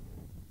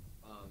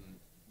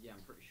 Yeah, I'm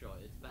pretty sure.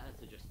 It's better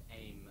to just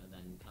aim and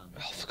then turn.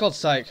 Oh, for God's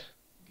sake.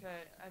 Okay,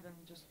 Evan,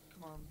 just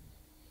come on.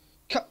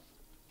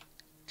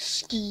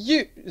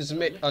 Excuse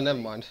me. Oh, never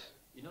mind.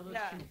 You know those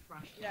Yeah, two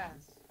trash cans? yeah.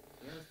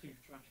 You know those two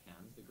trash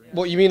cans? The green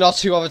What, you mean our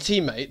two other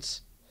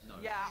teammates? No.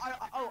 Yeah,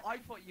 I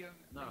thought you.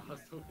 No, I was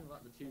talking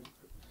about the two,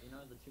 you know,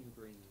 the two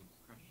green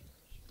trash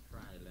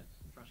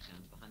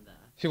cans behind there.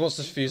 Who wants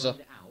the They diffuser? thrown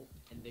it out,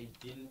 and they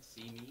didn't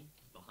see me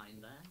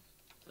behind there.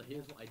 So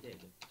here's what I did.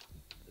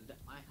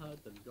 I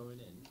heard them going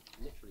in,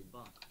 literally,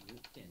 Buck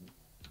walked in,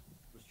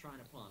 was trying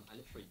to plant, I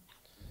literally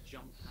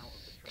jumped out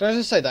of the Can I trash.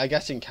 just say that I'm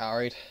getting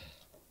carried?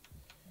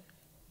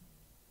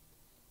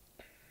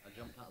 I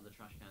jumped out of the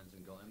trash cans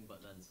and got him,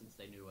 but then since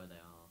they knew where they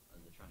are,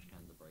 and the trash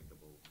cans are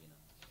breakable, you know,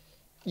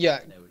 Yeah,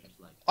 they were just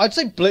like, I'd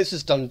say Blitz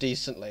has done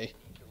decently.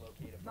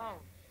 No.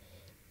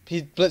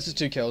 Blitz has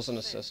 2 kills and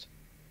assist.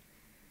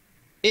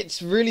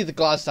 It's really the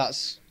glass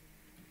that's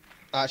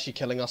actually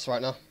killing us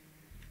right now.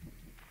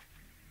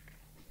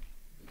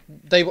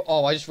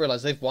 Oh, I just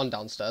realised they've won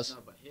downstairs. no,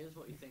 but here's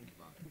what you think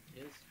about it.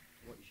 Here's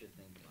what you should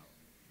think about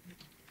it.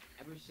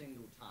 Every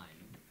single time,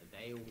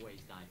 they always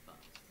die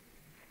first.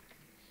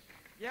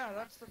 Yeah,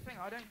 that's the thing.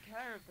 I don't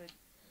care if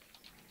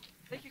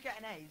they could get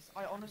an ace.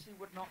 I honestly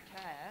would not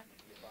care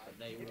But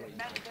they if always it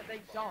meant die that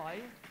they die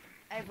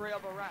every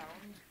other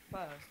round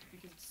first,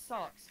 because it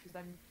sucks. Because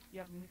then you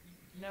have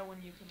no one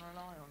you can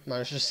rely on.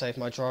 Managed to save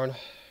my drone.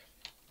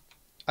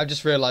 I've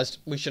just realised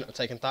we shouldn't have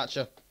taken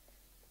Thatcher.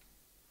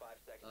 5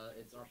 seconds.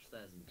 It's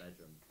upstairs in the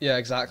bedroom. Yeah,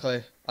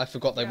 exactly. I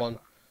forgot they Yeah, won.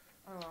 but-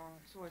 Oh well,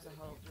 it's always a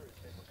hope. Diffuser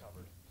has been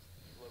recovered.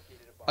 You've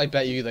located a bomb. I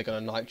bet you they're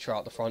going to nitro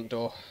out the front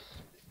door.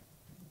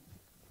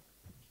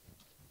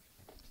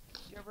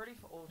 You're ready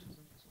for autism.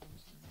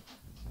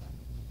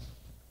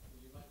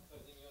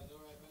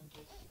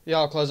 Yeah,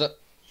 I'll close it.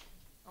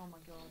 Oh my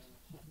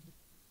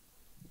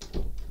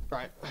god.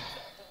 Right.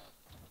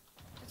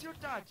 Does your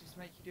dad just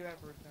make you do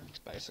everything?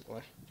 Basically.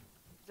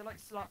 Is it like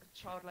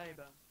child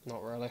labour?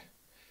 Not really.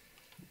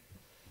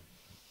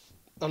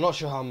 I'm not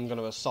sure how I'm going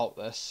to assault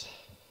this.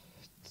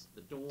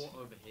 The door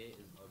over here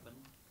is open.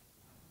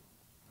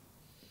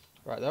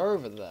 Right, they're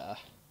over there.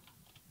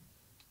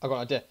 I got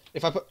an idea.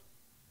 If I put...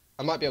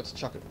 I might be able to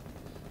chuck it.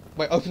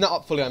 Wait, open that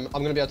up fully. I'm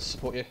going to be able to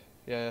support you.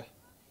 Yeah.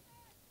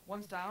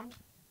 One's down.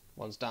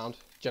 One's down. Do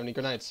you have any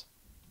grenades?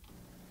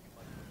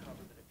 Cover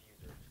the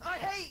diffuser. I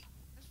hate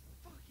this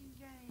fucking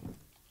game.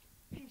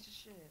 Piece of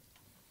shit.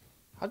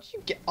 How did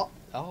you get up?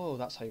 Oh,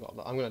 that's how you got up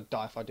there. I'm going to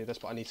die if I do this,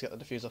 but I need to get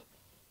the diffuser.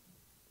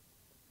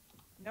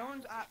 No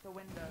one's at the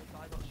window that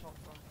I got shot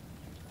from.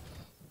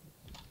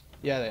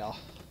 Yeah, they are.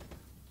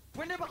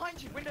 Window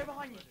behind you! Window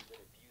behind you! The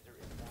diffuser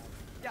is down.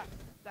 Yeah,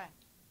 there.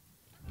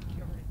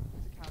 Get ready.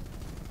 There's a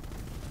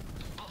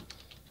cow.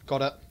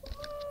 Got it.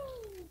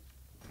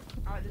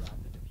 Alright, this.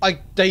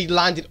 They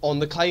landed on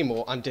the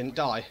claymore and didn't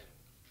die.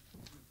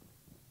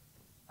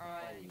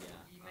 Alright, Oh, yeah.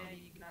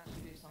 maybe you can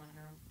actually do something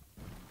now.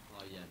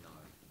 Oh yeah, no.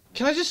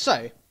 Can I just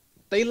say,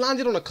 they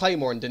landed on a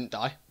claymore and didn't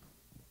die.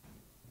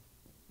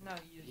 No,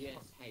 you just.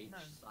 ESH No,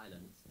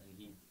 silence and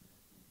he.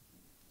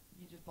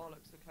 you just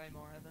bollocks the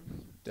claymore, Evan.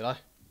 Did I?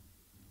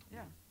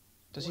 Yeah.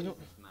 Does he What not?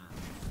 is this man?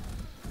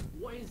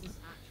 What is this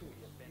actual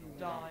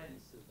Die.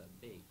 so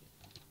that big?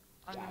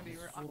 I'm gonna be.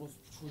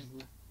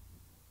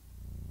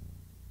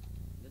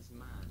 This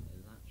man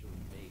is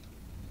actually big.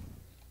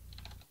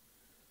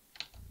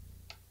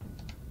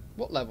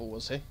 What level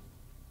was he?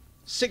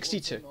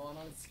 62.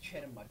 Ananı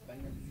sikerim bak.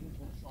 Benimle düzgün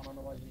konuş,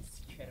 ananı bacını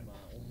sikerim ha.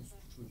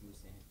 Orospu çocuğu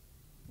seni.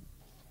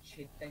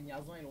 Chatten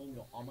yazmayın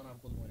olmuyor. Amına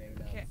kodumun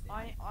evladı Okay,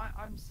 seni.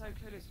 I'm so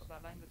clueless what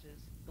that language is.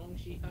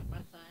 Gongshi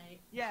Hakmasai.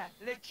 Yeah,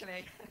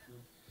 literally.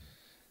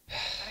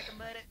 I can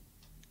learn it.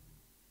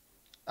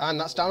 And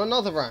that's down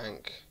another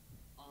rank.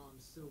 Oh, I'm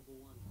silver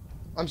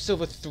 1. I'm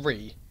silver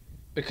 3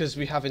 because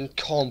we have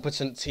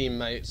incompetent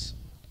teammates.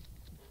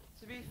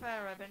 To be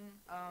fair, Evan,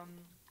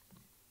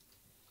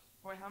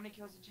 wait, how many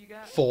kills did you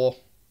get? 4. Oh,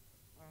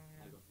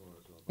 I yeah. got 4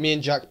 as well. Me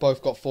and Jack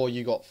both got 4.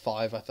 You got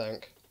 5, I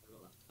think. I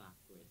got that fat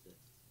racist.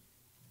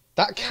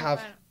 That Yeah, cav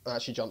fair.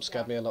 actually jump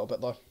scared Yeah. me a little bit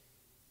though.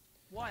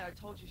 Why? I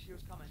told you she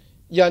was coming.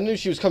 Yeah, I knew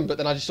she was coming, but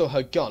then I just saw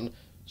her gun,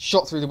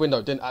 shot through the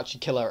window, didn't actually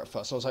kill her at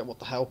first. I was like, what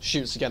the hell?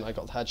 Shoots again, I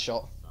got the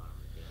headshot. Sorry,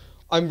 yeah.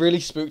 I'm really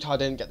spooked how I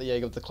didn't get the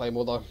Jaeger of the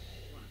Claymore though. To be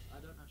honest, I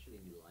don't actually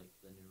like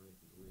the new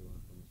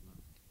rework on this map.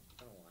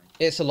 I don't know why.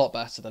 It's a lot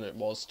better than it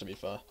was, to be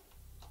fair.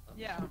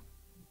 Yeah. Like,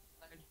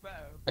 it's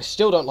better. I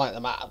still don't like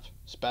the map.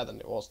 It's better than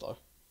it was though.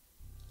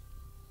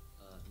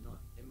 No,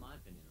 in my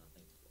opinion, I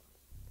think it's worse.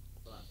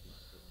 But that's my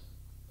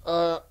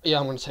opinion. Yeah,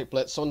 I'm gonna take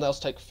Blitz. Someone else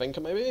take Finker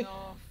maybe?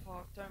 No,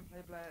 fuck, don't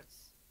play Blitz.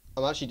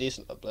 I'm actually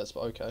decent at Blitz,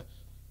 but okay.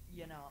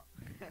 You're not.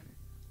 You're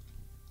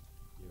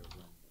a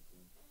blank,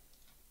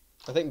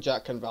 that's I think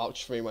Jack can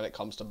vouch for me when it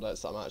comes to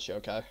Blitz, that I'm actually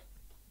okay.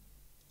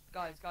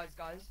 Guys.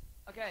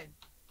 Okay.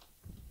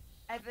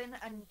 Evan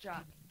and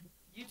Jack,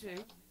 you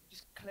two,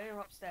 just clear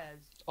upstairs.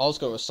 I was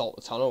going to assault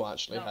the tunnel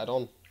actually, No. head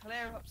on.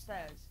 Clear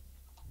upstairs.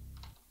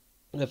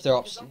 If they're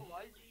up, Because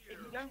otherwise, if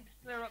you don't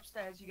clear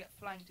upstairs, you get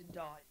flanked and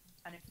die.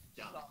 And if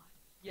Die.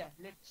 yeah,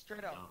 live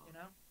straight up, Die. you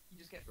know, you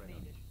just get Straight up.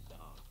 fneeded.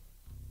 Dark.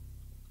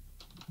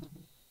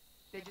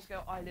 They just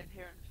go, I live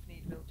here in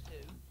Fneedville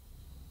too.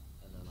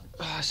 And then like,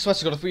 I swear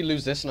to God, if we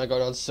lose this and I go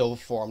down silver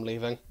 4, I'm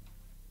leaving. We need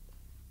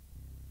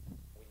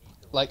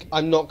to Like,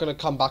 I'm not gonna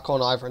come back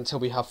on either until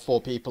we have 4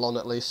 people on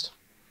at least.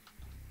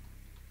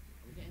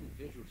 I'm getting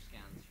visual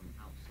scans from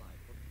outside.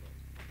 What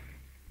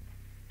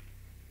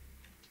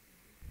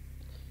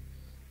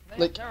the fuck?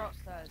 Like- They're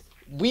upstairs.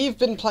 We've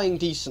been playing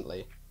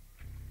decently.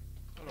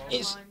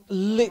 It's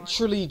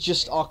literally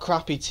just our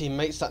crappy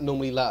teammates that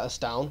normally let us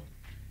down.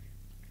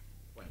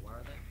 Wait, where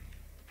are they?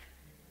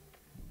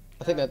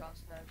 I think they're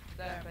downstairs.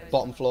 They're in basement.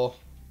 bottom floor.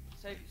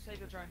 Save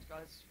your drones,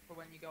 guys, for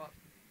when you go up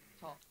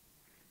top.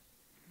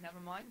 Never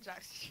mind,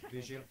 Jack's.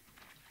 Visual.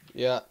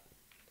 Yeah.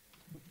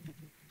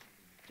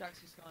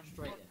 Jack's just gone.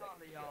 Straight Fuck in. all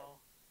of y'all.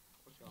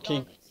 Can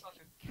Y'all you, suck a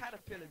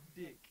caterpillar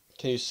dick.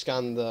 can you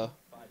scan the...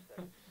 5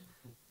 seconds.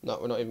 No,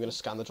 we're not even gonna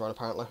scan the drone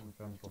apparently.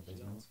 Confirmed from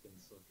basement. Just gonna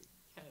suck a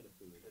caterpillar.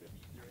 The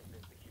diffuser has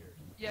been secured.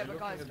 Yeah, but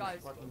Looking guys, at guys.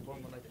 this fucking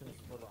bomb and I couldn't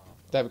spot it.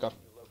 There we go. You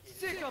located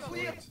Sick of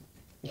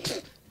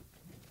it.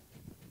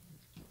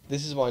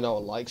 This is why no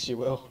one likes you,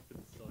 Will.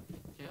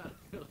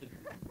 Caterpillar.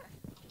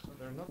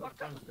 There are not enough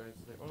times, guys.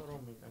 They're all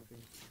around me, I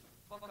think.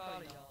 Fuck all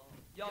of y'all.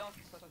 Y'all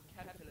can suck a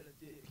caterpillar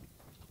dick.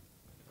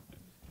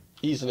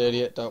 He's an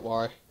idiot, don't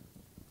worry.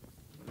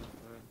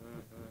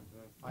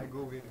 I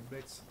go with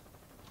Blitz.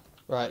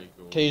 Right,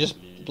 can you just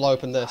blow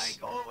open this?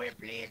 Go with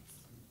Blitz.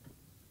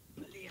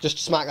 Just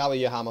smack that with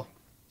your hammer.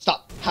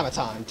 Stop! Hammer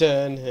time!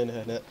 Dun, dun,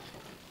 dun, dun.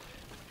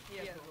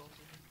 Yeah,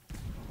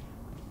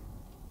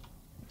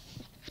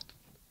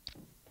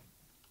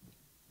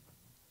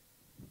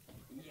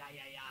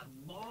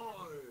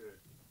 more!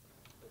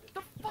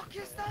 the fuck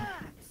is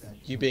that?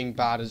 You being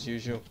bad as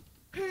usual.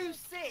 Who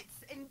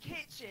sits in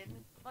kitchen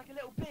like a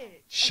little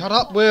bitch? Shut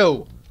up,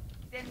 Will!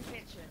 In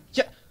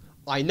kitchen.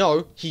 I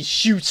know, he's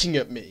shooting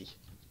at me.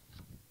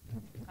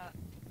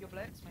 Your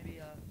Blitz, maybe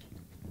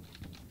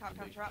cap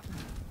trap.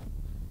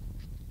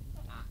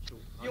 Actual.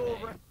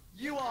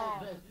 You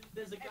are.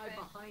 There's a guy Evan,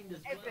 behind as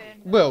well.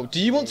 Evan. Will, do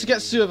you want to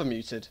get server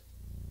muted?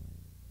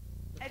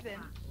 Evan.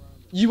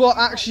 You are Do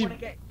you not actually...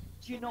 wanna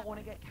do you not want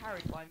to get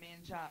carried by me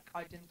and Jack?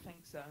 I didn't think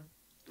so.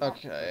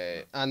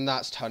 Okay, and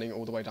that's turning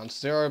all the way down to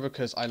 0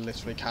 because I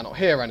literally cannot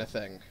hear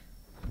anything.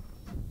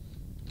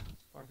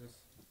 Fuck this.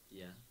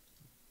 Yeah.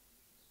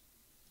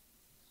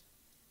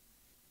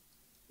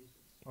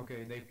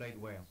 Okay, they played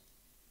well.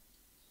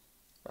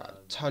 Right,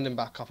 turn him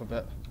back up a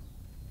bit.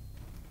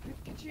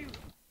 Could you?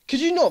 Could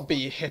you not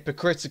be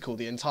hypocritical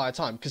the entire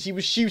time? Because he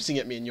was shooting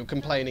at me and you're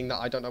complaining that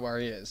I don't know where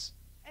he is.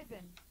 Evan,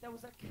 there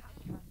was a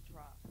Capcan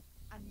trap,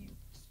 and you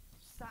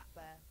sat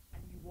there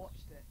and you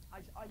watched it.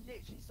 I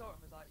literally saw it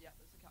and was like, yeah,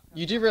 there's a Capcan.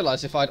 You do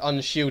realise if I'd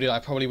unshielded, I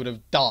probably would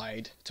have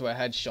died to a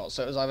headshot.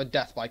 So it was either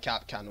death by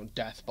Capcan or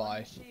death by...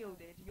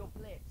 Unshielded, you're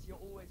blitz, you're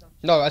always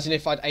unshielded. No, as in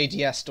if I'd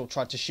ADS'd or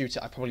tried to shoot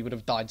it, I probably would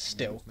have died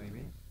still.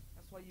 Maybe.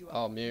 That's why you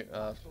Oh, mute.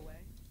 away.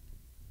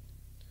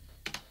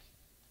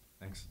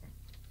 Thanks.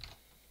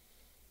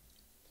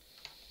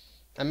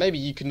 And maybe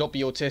you could not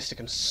be autistic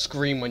and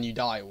scream when you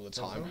die all the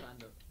time.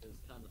 It was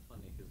kind of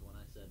funny because when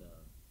I said,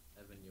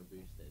 Evan, you're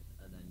boosted,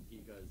 and then he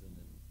goes in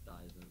and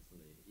dies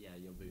instantly. Yeah,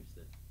 you're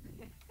boosted.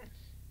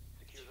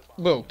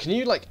 Well, can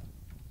you, like,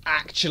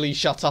 actually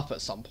shut up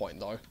at some point,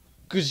 though?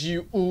 Because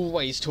you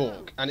always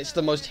talk, and it's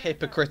the most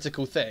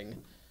hypocritical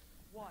thing.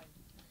 Why?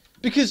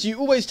 Because you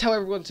always tell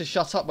everyone to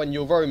shut up when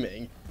you're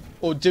roaming,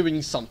 or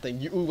doing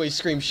something, you always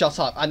scream shut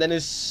up, and then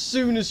as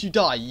soon as you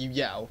die, you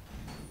yell.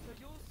 So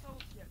you're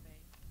salty at me.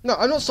 No,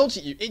 I'm not salty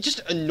at you, it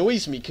just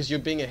annoys me because you're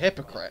being a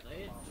hypocrite.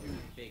 They had two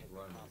big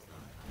roamers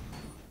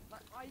now.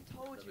 Like, I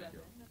told you, Evan.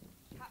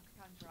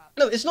 Capcan trap.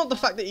 No, it's not the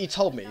fact that you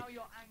told me. Now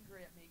you're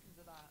angry at me because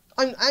of that.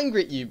 I'm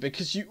angry at you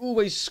because you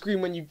always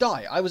scream when you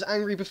die. I was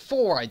angry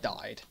before I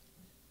died.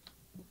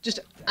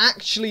 Just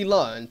actually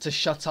learn to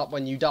shut up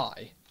when you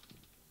die.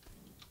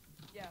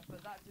 Yeah,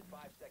 but that didn't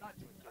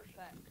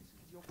affect because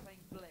you're playing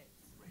blitz.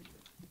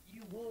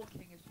 You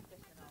walking is thick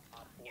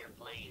enough. You're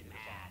playing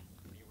mad.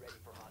 Be ready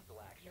for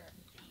hostile action.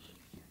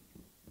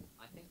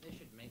 I think they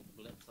should make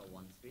Blitz a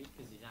 1-speed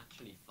because he's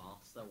actually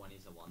faster when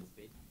he's a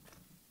 1-speed.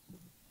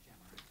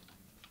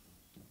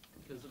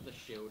 Because of the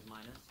shield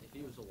minus, if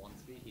he was a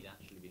 1-speed, he'd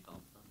actually be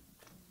faster.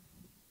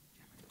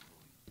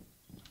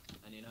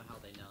 And you know how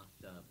they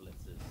nerfed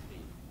Blitz's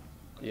speed?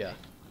 Yeah.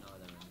 I know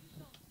they're in.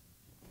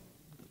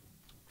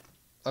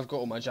 I've got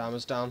all my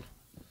jammers down.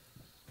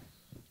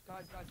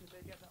 Guys, if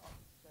they get that up,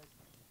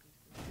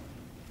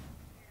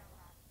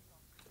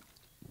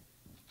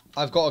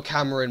 I've got a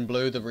camera in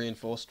blue, the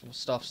reinforced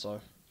stuff, so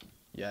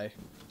yay.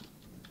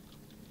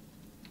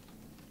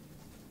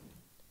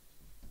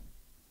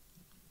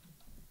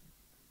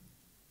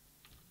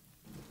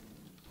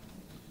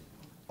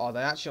 Are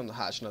they actually on the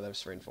hatch? No, they're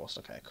just reinforced.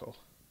 Okay, cool.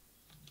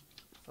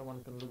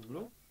 Someone can look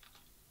blue?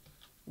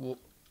 Well,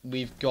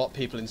 we've got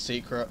people in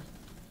secret.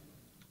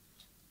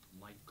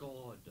 My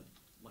god,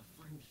 my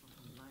frames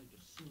fucking lagged as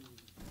soon.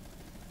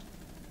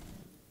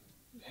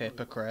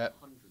 Hypocrite.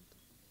 100.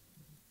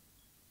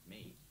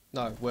 Me?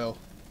 No, Will.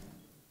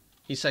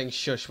 He's saying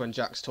shush when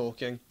Jack's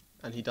talking,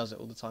 and he does it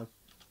all the time.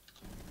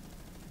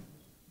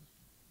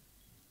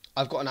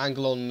 I've got an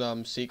angle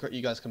on secret.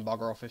 You guys can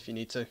bugger off if you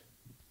need to.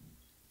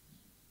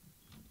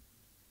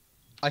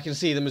 I can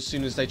see them as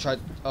soon as they try.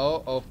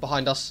 Oh,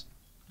 behind us.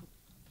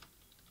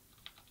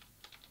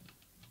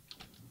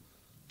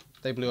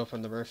 They blew up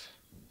on the roof.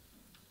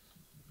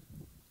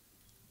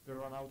 They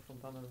run out from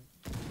tunnel.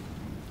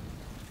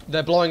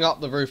 They're blowing up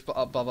the roof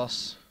above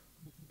us.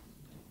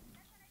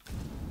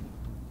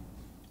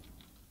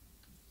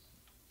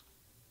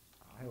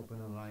 I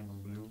open a line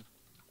on blue.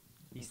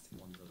 East.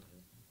 One's over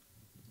here.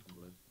 On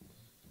blue.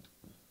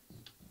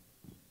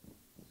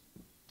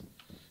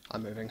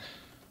 I'm moving.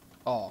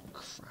 Oh,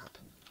 crap.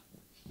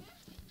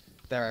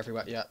 They're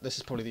everywhere. Yeah, this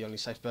is probably the only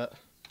safe bet.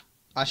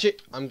 Actually,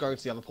 I'm going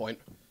to the other point.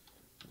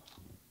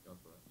 Go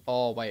for it.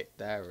 Oh, wait.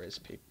 There is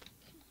people.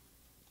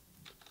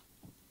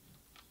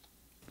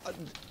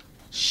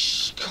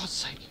 Shh, God's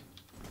sake.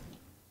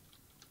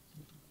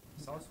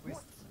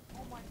 Southwest.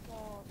 oh my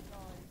god,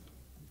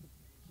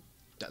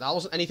 guys. That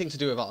wasn't anything to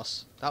do with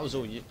us. That was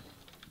all you.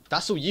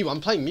 That's all you.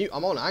 I'm playing mute.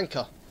 I'm on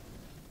anchor.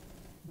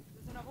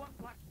 There's another one.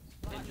 Black.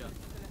 Ninja. Still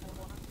in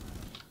more one.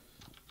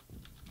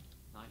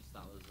 Nice,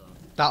 that was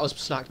That was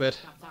Snackbird.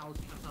 Cap towers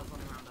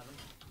running around Evan.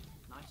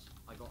 Nice.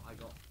 I got I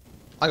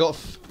got.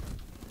 Nice.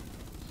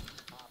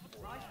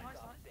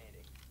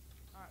 Standing.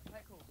 Alright, play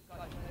it cool. Guys,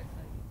 play it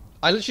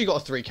safe. I literally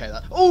got a 3k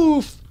that.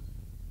 Oof!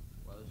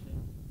 Where was she?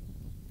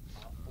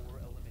 Op 4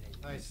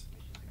 eliminated. Nice.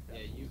 Yeah,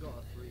 you got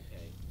a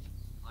 3k.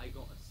 I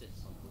got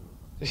assists on all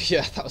of them.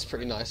 Yeah, that was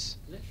pretty nice.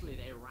 Literally,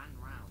 they ran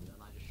round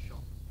and I just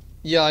shot.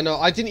 Yeah, I know.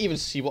 I didn't even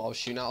see what I was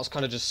shooting at. I was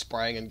kind of just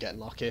spraying and getting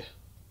lucky.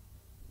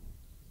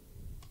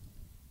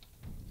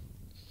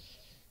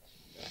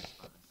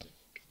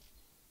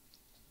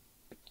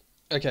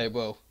 Okay,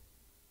 well,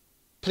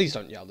 please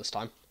don't yell this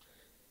time.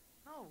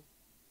 No,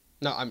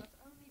 No, I'm. that's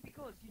only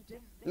because you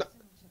didn't No. listen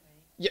to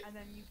me. Yeah. And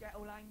then you get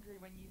all angry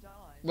when you die.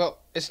 Well,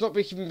 it's not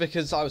even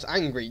because I was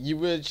angry. You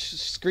were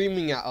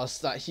screaming at us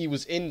that he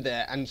was in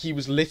there and he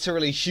was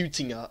literally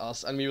shooting at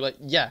us, and we were like,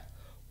 yeah,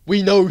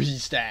 we know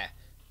he's there.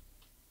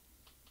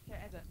 Okay,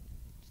 Evan.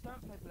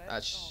 Blitz?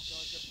 That's- Oh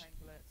god, you're playing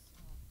Blitz.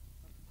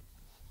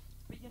 Oh.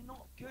 But you're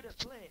not good at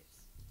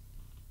Blitz.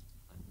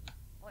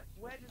 Like,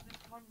 where does this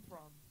come from?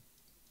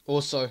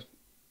 Also,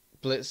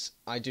 Blitz,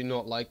 I do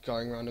not like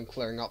going around and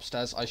clearing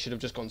upstairs. I should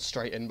have just gone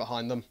straight in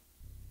behind them.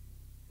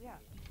 Yeah,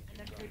 and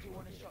then Vigil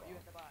want to shot you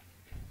in the back.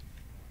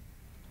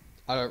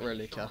 I don't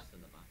really care. Shots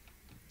in the back.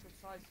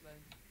 Precisely.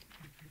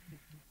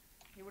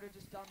 He would have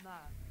just done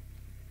that.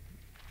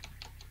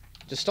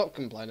 Just stop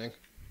complaining.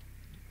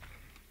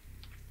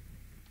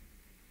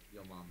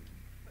 Your mum.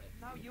 But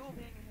now you're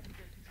being a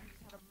hypocrite because you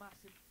just had a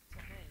massive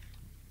technique.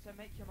 So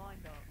make your mind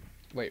up.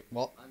 Wait,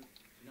 what?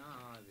 No,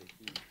 I have a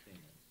huge thing.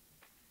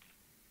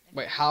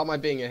 Wait, how am I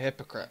being a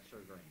hypocrite? Extra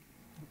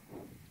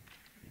green.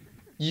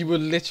 You were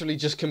literally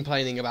just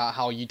complaining about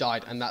how you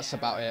died, and that's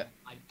about it.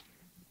 Oh,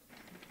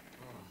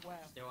 Wow.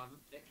 still haven't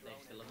fixed. They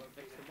still haven't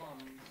fixed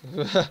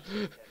the bombs.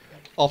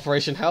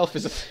 Operation Health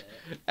is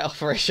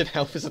Operation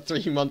Health is a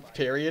 3-month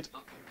period. I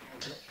was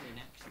literally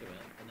next to it,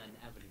 and then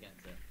Evan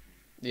gets it.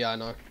 Yeah, I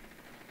know.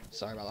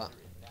 Sorry about that.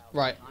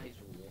 Right, Eyes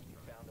will water.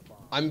 Found a bomb.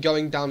 I'm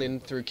going down in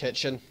through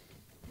kitchen.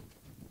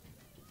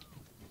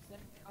 Then,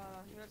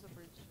 here's a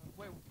breach.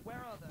 Wait, where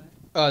are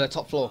they? The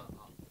top floor.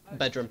 Oh,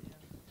 Bedroom. yeah.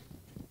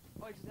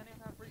 Oh, does anyone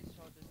have breach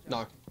charges? Jack?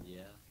 No.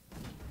 Yeah.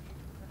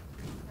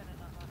 Then in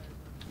that manner,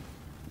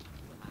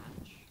 The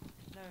hatch.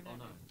 no, Oh,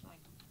 no.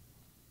 thanks.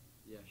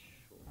 Yeah,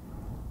 sure.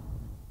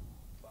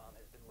 Bomb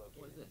has been What is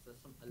located. this? There's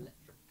some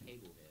electric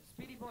cable here.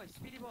 Speedy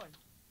boy,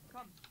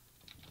 come.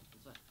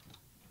 What's that?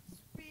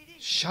 Speedy.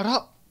 Shut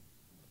up!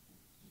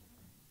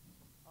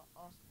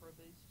 Ask for a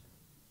beast.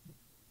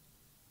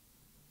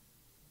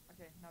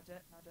 Okay, now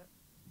dead.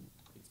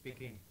 It's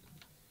speaking.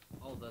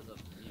 Oh, there's a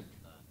mute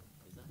there.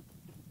 Is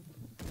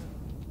there?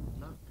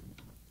 No.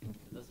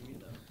 There's a mute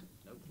there.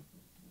 Nope.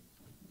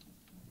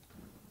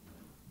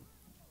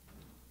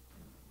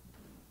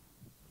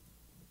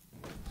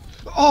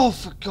 Oh,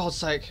 for God's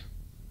sake.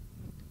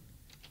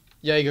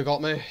 Jaeger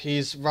got me.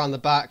 He's round the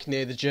back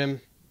near the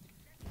gym.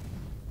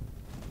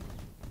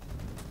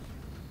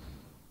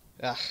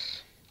 Ugh.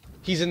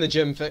 He's in the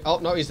gym. Oh,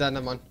 no, he's there.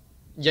 Never mind.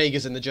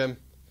 Jaeger's in the gym.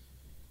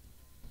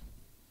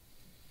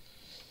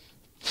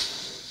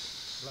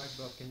 Black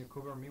Dot, can you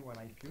cover me when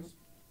I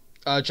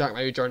fuse? Jack,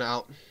 maybe drone it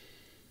out.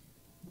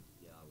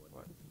 Yeah, I would.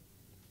 What?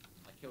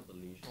 I killed the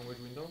legion. On which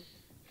window?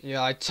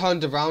 Yeah, I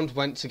turned around,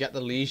 went to get the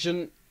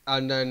Legion,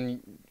 and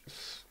then,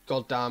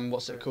 goddamn,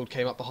 what's it called,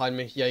 came up behind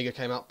me. Jaeger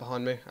came up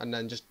behind me, and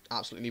then just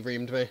absolutely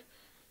reamed me.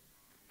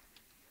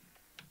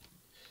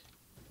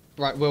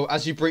 Right, Will,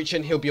 as you breach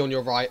in, he'll be on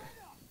your right.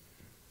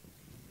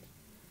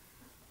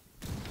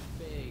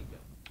 Big.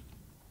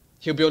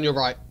 He'll be on your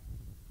right.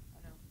 I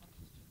know.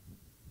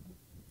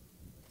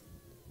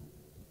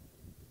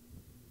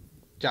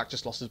 Jack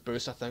just lost his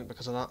boost, I think,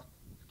 because of that.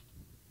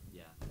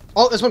 Yeah.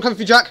 Oh, there's one coming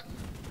for you, Jack!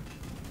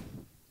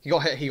 He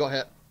got hit.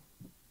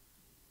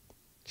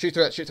 Shoot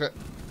through it.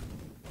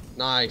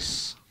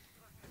 Nice.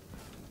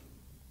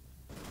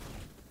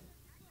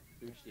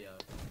 Lucio.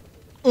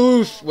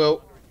 Oof,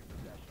 Will.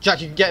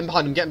 Jack, you can get him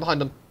behind him, Vigil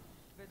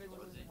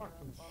was in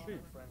Fucking there.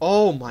 shit.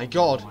 Oh my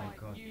god. Oh my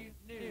god. You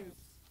noobs.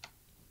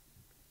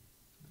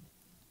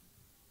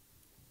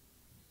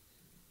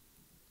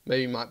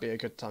 Maybe might be a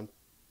good time.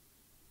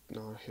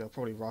 No, he'll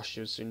probably rush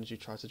you as soon as you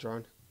try to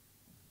drone.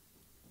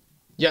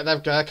 Yeah,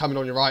 they're coming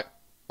on your right.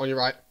 On your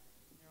right.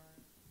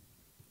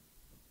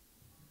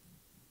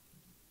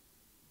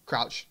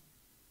 Crouch.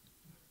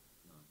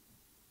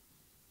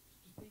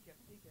 Just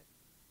peek it.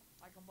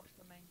 I can watch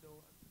the main door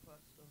at the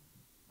first door.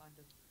 Kind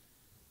of.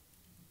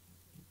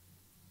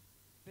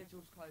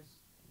 Vigil's close.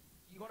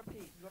 You gotta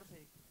peek.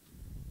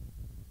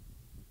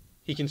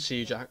 He can see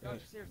you, Jack. No,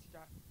 seriously,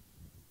 Jack.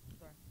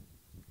 Sorry.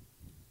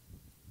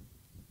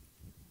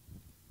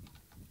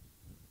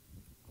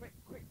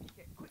 Quick, peek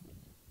it, quick.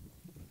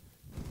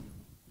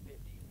 50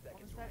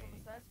 On the seconds stairs, remaining.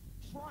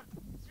 Just run.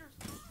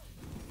 Seriously.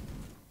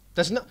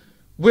 There's no...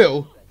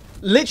 Will,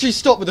 literally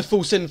stop with the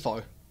false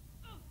info.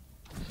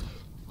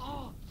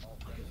 Oh!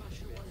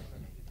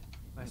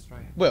 Nice try.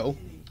 Will,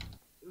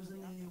 It was an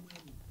alien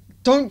win.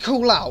 don't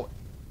call out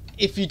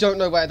if you don't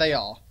know where they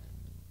are.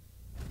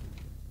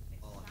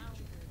 Oh,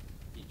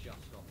 he just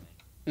got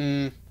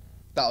me.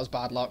 That was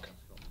bad luck. Just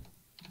got me.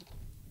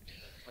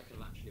 I could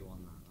have actually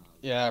won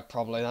that. Yeah,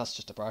 probably. That's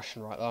just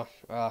aggression right there.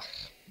 Ugh.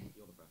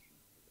 You're the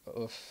pressure.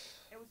 Oof.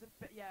 It was a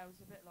bit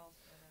last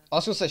minute. I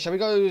was gonna say, shall we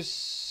go...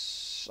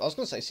 I was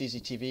gonna say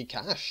CCTV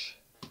cash.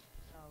 No.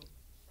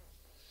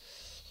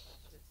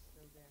 It's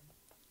still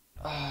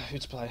game. Who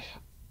to play?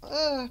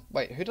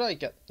 Wait, who did I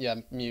get? Yeah,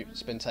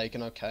 mute's been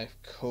taken. Okay,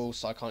 cool.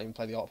 So I can't even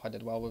play the op I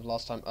did well with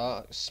last time.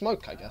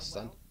 Smoke, I guess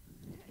then.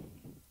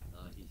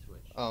 He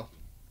switched. Oh,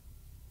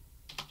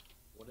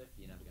 What if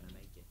you're never gonna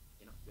make it?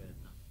 You're not good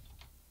enough.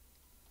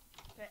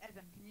 Okay,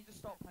 Evan, can you just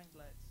stop playing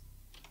Blitz?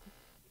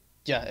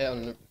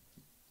 yeah.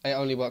 It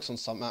only works on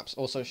some maps.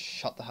 Also,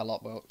 shut the hell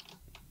up, Will.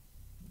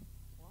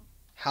 What?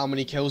 How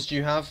many kills do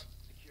you have?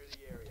 Secure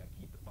the area.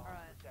 Keep the bomb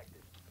Alright.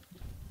 protected.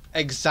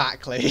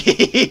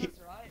 Exactly.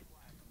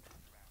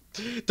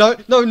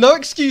 That's right. No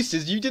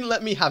excuses. You didn't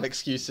let me have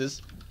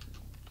excuses.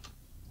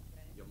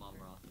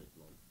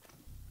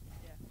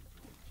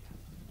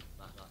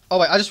 Oh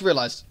wait, I just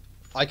realised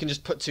I can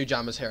just put 2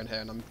 jammers here and here,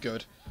 and I'm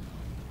good.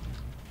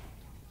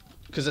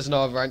 Because there's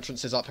no other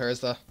entrances up here, is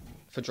there?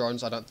 For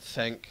drones, I don't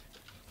think.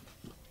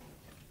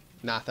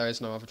 Nah, there is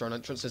no other drone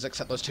entrances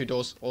except those 2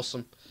 doors.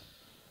 Awesome.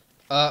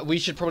 We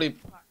should probably...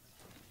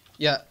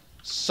 Yeah,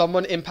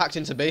 someone impact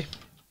into B.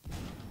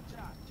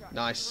 Jack,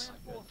 Nice.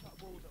 reinforce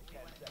that wall that we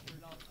went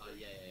through last time.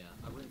 Yeah.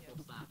 I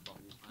reinforced that, but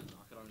I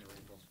could only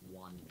reinforce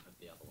one of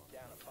the other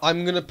ones.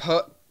 I'm gonna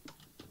put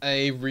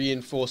a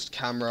reinforced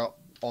camera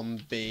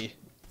on B.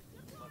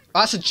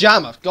 That's a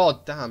jammer.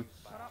 God damn.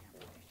 Shut up.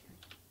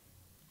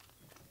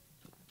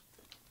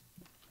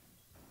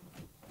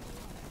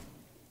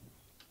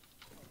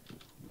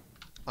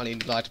 I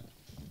need to die.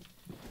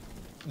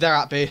 They're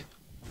at B.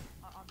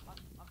 I'm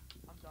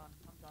done.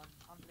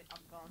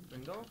 I'm gone.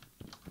 Window?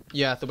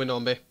 Yeah, the window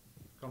on B.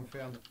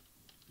 Confirmed.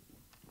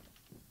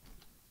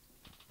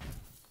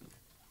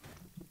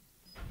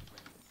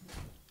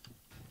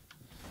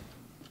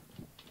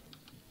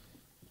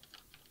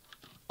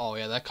 Oh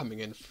yeah, they're coming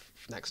in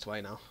next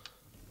way now.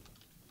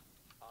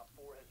 Op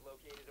 4 has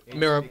located a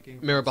Mirror, Speaking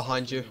mirror from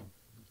behind south you. window.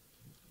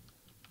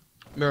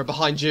 Mirror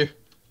behind you.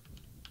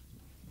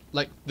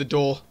 Like the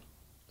door.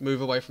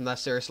 Move away from there,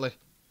 seriously.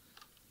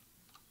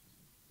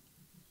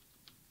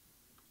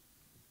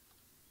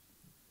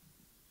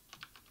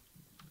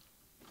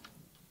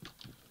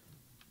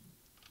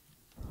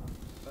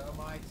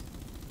 Thermite.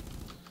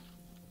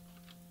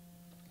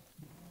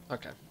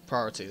 Okay,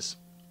 priorities.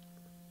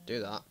 Do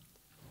that.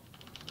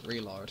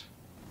 Reload.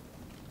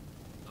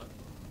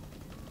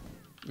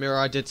 Mirror,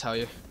 I did tell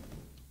you.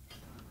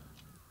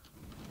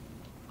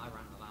 I ran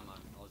out of ammo.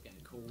 I was getting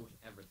called.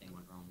 Everything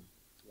went wrong.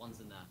 One's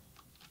in there.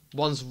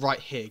 One's right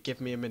here.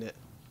 Give me a minute.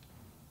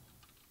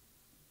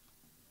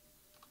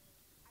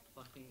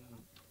 Fucking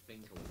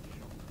finger was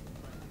shot.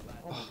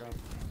 Oh my god.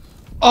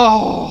 Oh!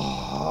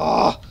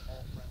 all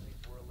friendlies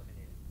were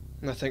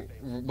eliminated. I think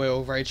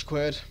we'll rage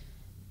quit.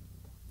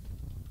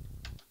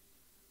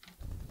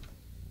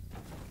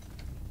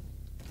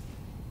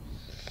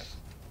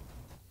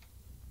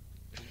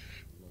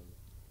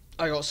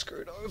 I got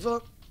screwed over.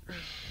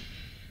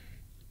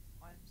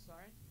 I'm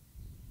sorry.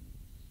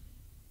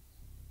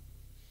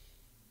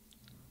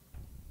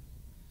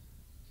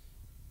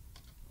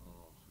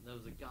 Oh, there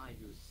was a guy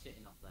who was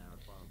sitting up there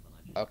above, and I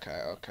just.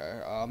 Okay.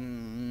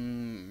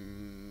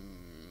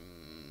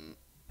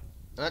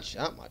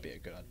 Actually, that might be a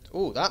good idea.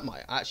 Oh, that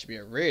might actually be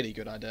a really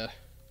good idea.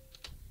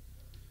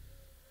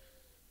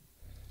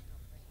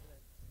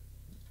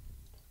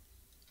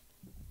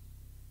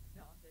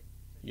 No, I'm big.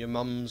 Your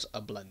mum's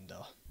a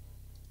blender.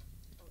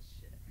 Oh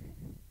shit.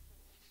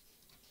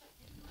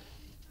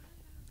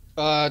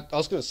 I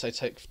was gonna say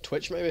take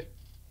Twitch maybe.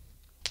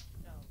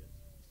 No,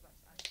 that's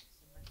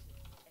anti-Semitic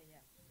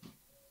AF.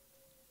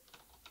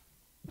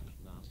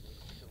 No.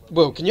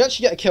 Will, can you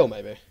actually get a kill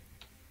maybe? Okay.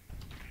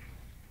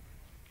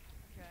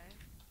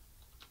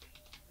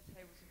 The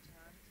tables have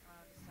turned. I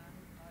understand.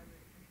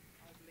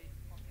 I believe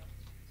on the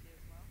opportunity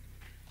as well.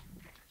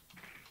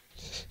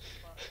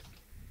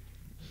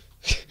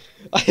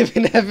 But I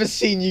haven't ever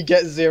seen you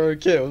get 0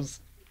 kills.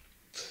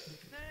 no,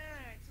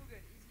 it's all good.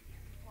 Easy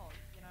pod.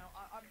 You know,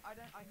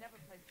 I never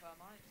played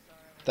Thermite, so.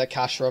 They're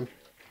cash room.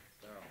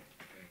 They're all.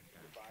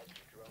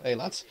 Hey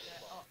lads.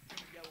 They're up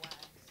your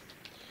ass.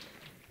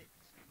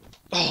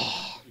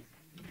 Oh,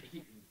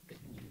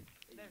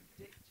 No,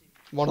 dick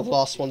cheese. one of the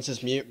last ones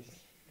is mute. Do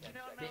you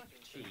not know?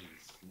 Thick cheese.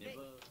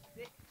 Never.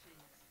 Dick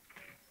cheese.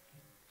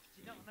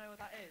 Do you not know what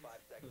that is? 5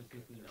 seconds. Do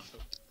you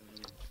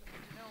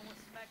know what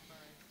smegma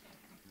is?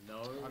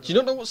 No. Do you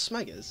not know what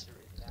smeg is?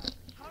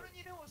 How don't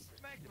you know what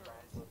smegma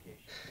is?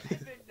 Location.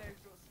 Evan knows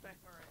what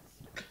smegma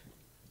is.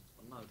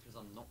 No, because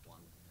I'm not one.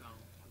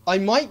 I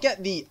might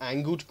get the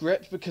angled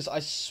grip because I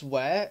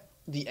swear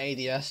the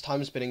ADS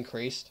time's been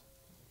increased.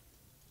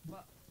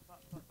 But,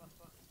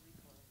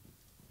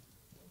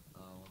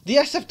 Oh. The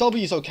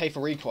SFW is okay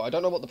for recoil. I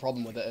don't know what the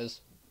problem with it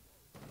is.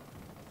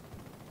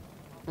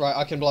 Right,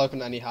 I can blow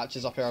open any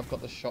hatches up here. I've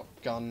got the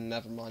shotgun.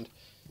 Never mind.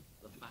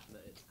 The fact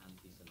that it's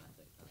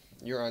anti-Semitic.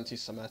 You're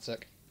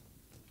anti-Semitic.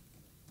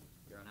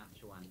 You're an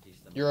actual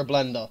anti-Semitic. You're a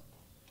blender.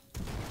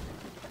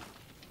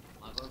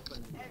 I've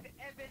opened.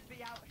 Evan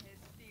be out here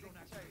stealing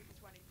jokes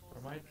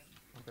 24/7. Thermite?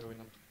 Okay, we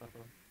know that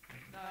one.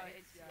 No,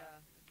 it's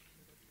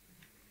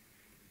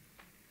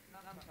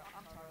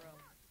I'm Tyrell.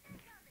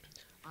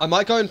 I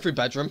might go in through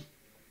bedroom.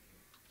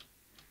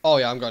 Oh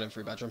yeah, I'm going in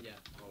through bedroom. Yeah.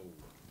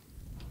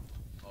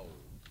 Oh.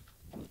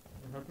 You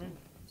heard me?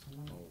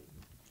 Someone?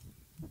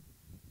 Oh.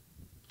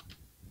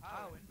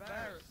 How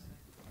embarrassing.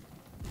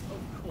 Of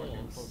Okay,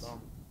 fall course.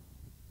 down.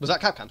 Was that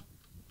Capcan?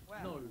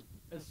 Where? No.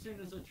 As soon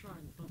as I try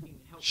and fucking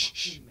help Shh, my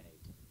shh.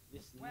 teammate,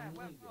 this Where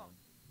nigga, from?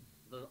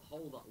 the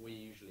hole that we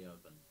usually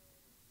open.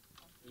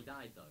 He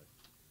died though,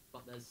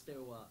 but there's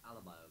still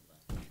alibi over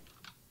there.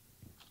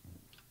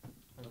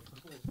 Of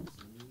course, this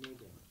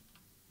nigga.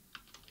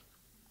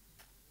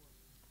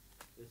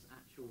 This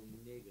actual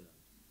nigga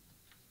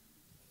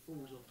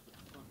falls off the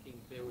fucking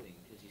building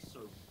because he's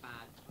so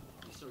bad.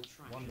 He's so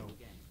trash One at low. the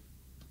game.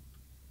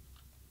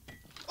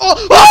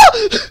 Oh! Ah!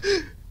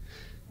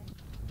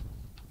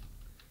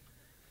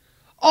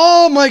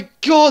 Oh my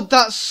god,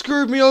 that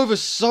screwed me over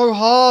so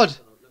hard.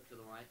 Look to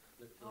the right.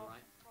 Look to the Oh,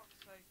 right. for fuck's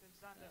sake, they've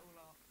zanned it all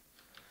up.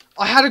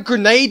 I had a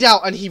grenade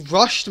out and he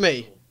rushed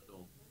me.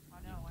 Door.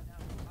 I know.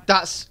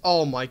 That's...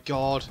 Oh my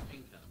god.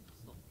 Thinker.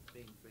 Stop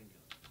being thinker.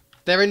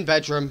 They're in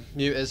bedroom.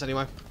 Muters,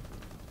 anyway.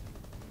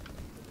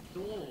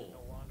 Door.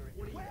 No longer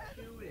in What are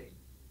you doing?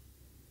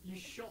 You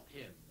shot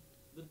him.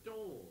 The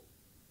door.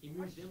 He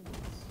moved inwards.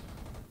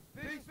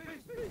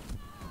 Boost.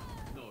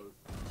 No.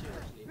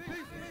 Seriously.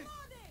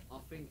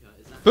 Our thinker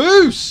is that.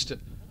 Boost!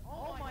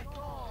 Oh my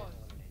god.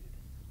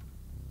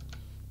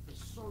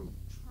 It's so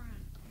trash.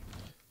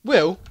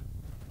 Will?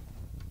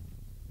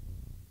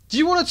 Do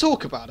you want to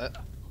talk about it?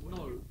 No.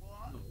 No.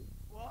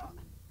 What? All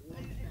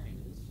I'm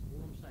saying is,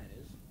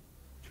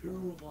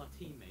 two of our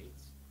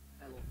teammates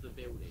fell off the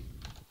building,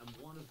 and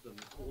one of them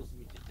caused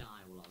me to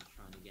die while I was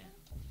trying to get him.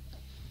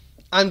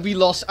 And we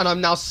lost, and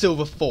I'm now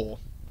silver 4.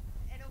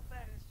 In all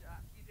fairness,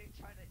 Jack, you did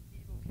try to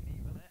evil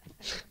Knievel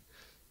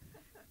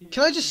it.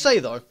 Can I just say,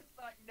 though,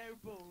 Like, no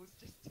balls,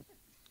 just...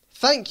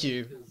 thank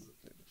you. Because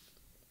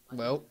I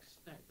Well. didn't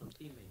expect our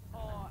teammates to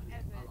Oh, die.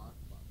 Evan, I like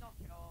that. knock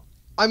it off.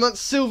 I'm at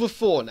silver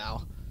 4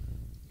 now.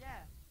 Yeah.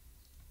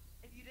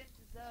 If you didn't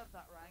deserve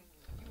that rank,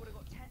 you would have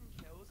got 10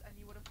 kills and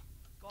you would have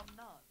gone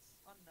nuts.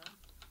 I don't know.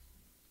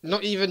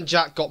 Not even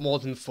Jack got more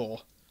than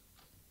 4.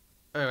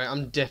 Anyway,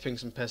 I'm dipping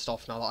some pissed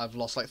off now that I've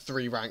lost like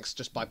 3 ranks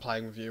just by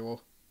playing with you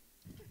all.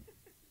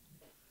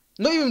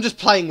 Not even just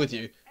playing with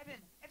you. Evan,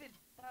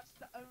 that's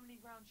the only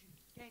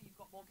game you've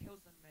got more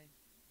kills than me.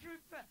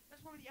 Truth,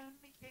 that's probably the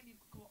only game you've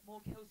got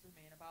more kills than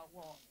me in about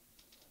what?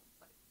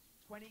 Like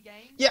 20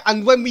 games? Yeah,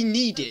 and when we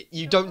need it,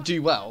 you don't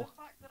do well.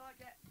 The fact that I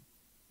get...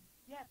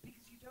 Yeah,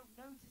 because you don't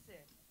notice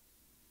it.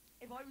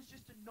 If I was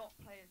just to not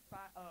play it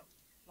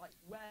like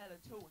well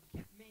at all,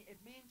 and if me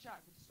and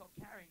Jack were to stop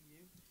carrying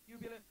you, you'd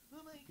be like,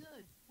 oh my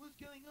god, what's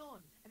going on?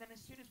 And then as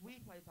soon as we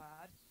play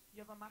bad, you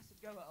have a massive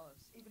go at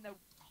us, even though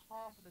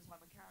half of the time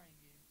we're carrying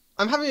you.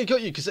 I'm having a go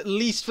at you because at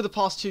least for the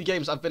past 2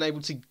 games I've been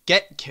able to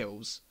get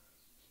kills.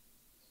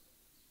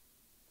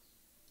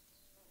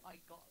 I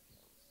got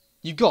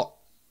kills. You got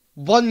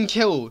 1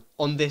 kill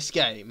on this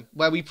game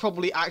where we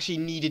probably actually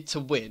needed to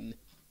win.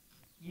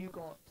 You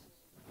got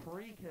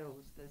 3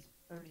 kills, there's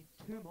only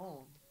 2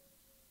 more.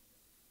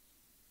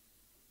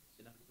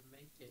 You're not gonna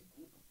make it.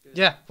 Good.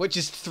 Yeah, which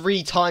is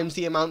 3 times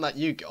the amount that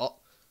you got.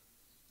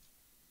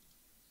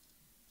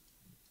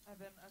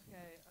 Evan,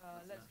 okay,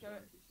 let's go...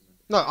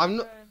 No, I'm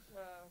not. Go into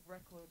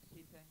record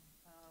keeping.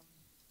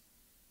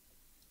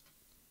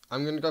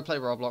 I'm gonna go play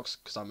Roblox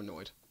because I'm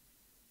annoyed.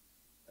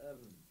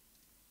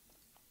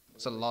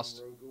 So the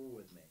last.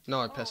 With me.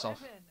 No, I piss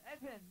off.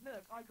 Evan,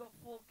 look, I got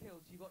 4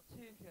 kills, you got 2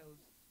 kills.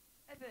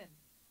 Evan!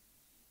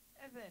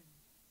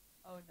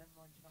 Oh, never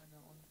mind, you know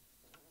that one.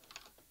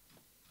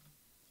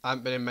 I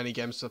haven't been in many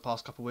games for the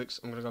past couple of weeks.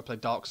 I'm gonna go play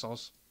Dark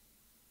Souls.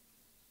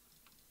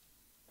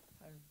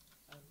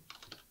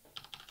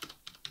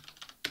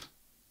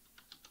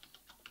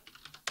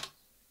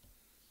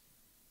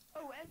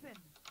 Oh, Evan!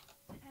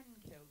 10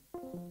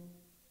 kills.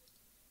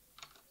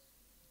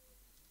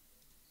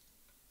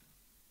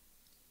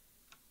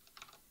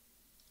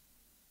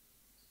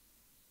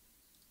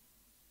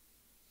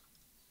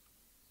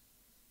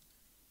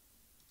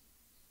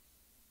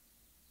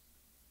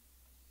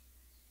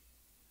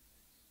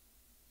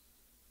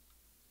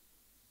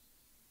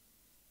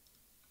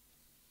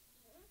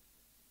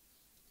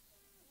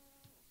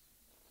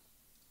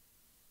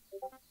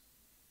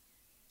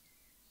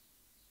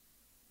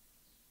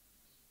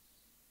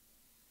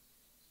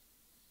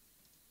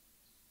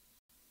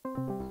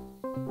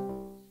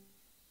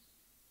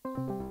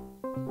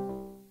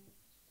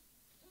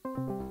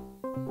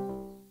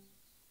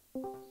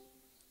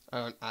 I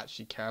don't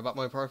actually care about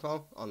my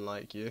profile,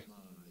 unlike you.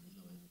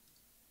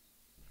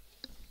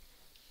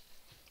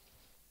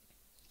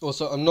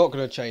 Also, I'm not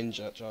going to change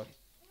it, Joe.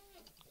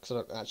 Because I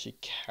don't actually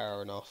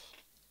care enough.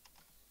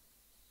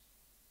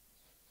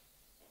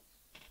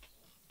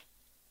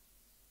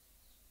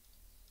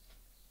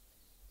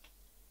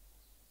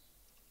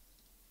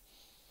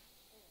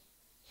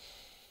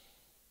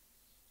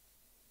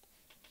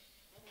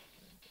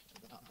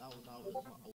 That was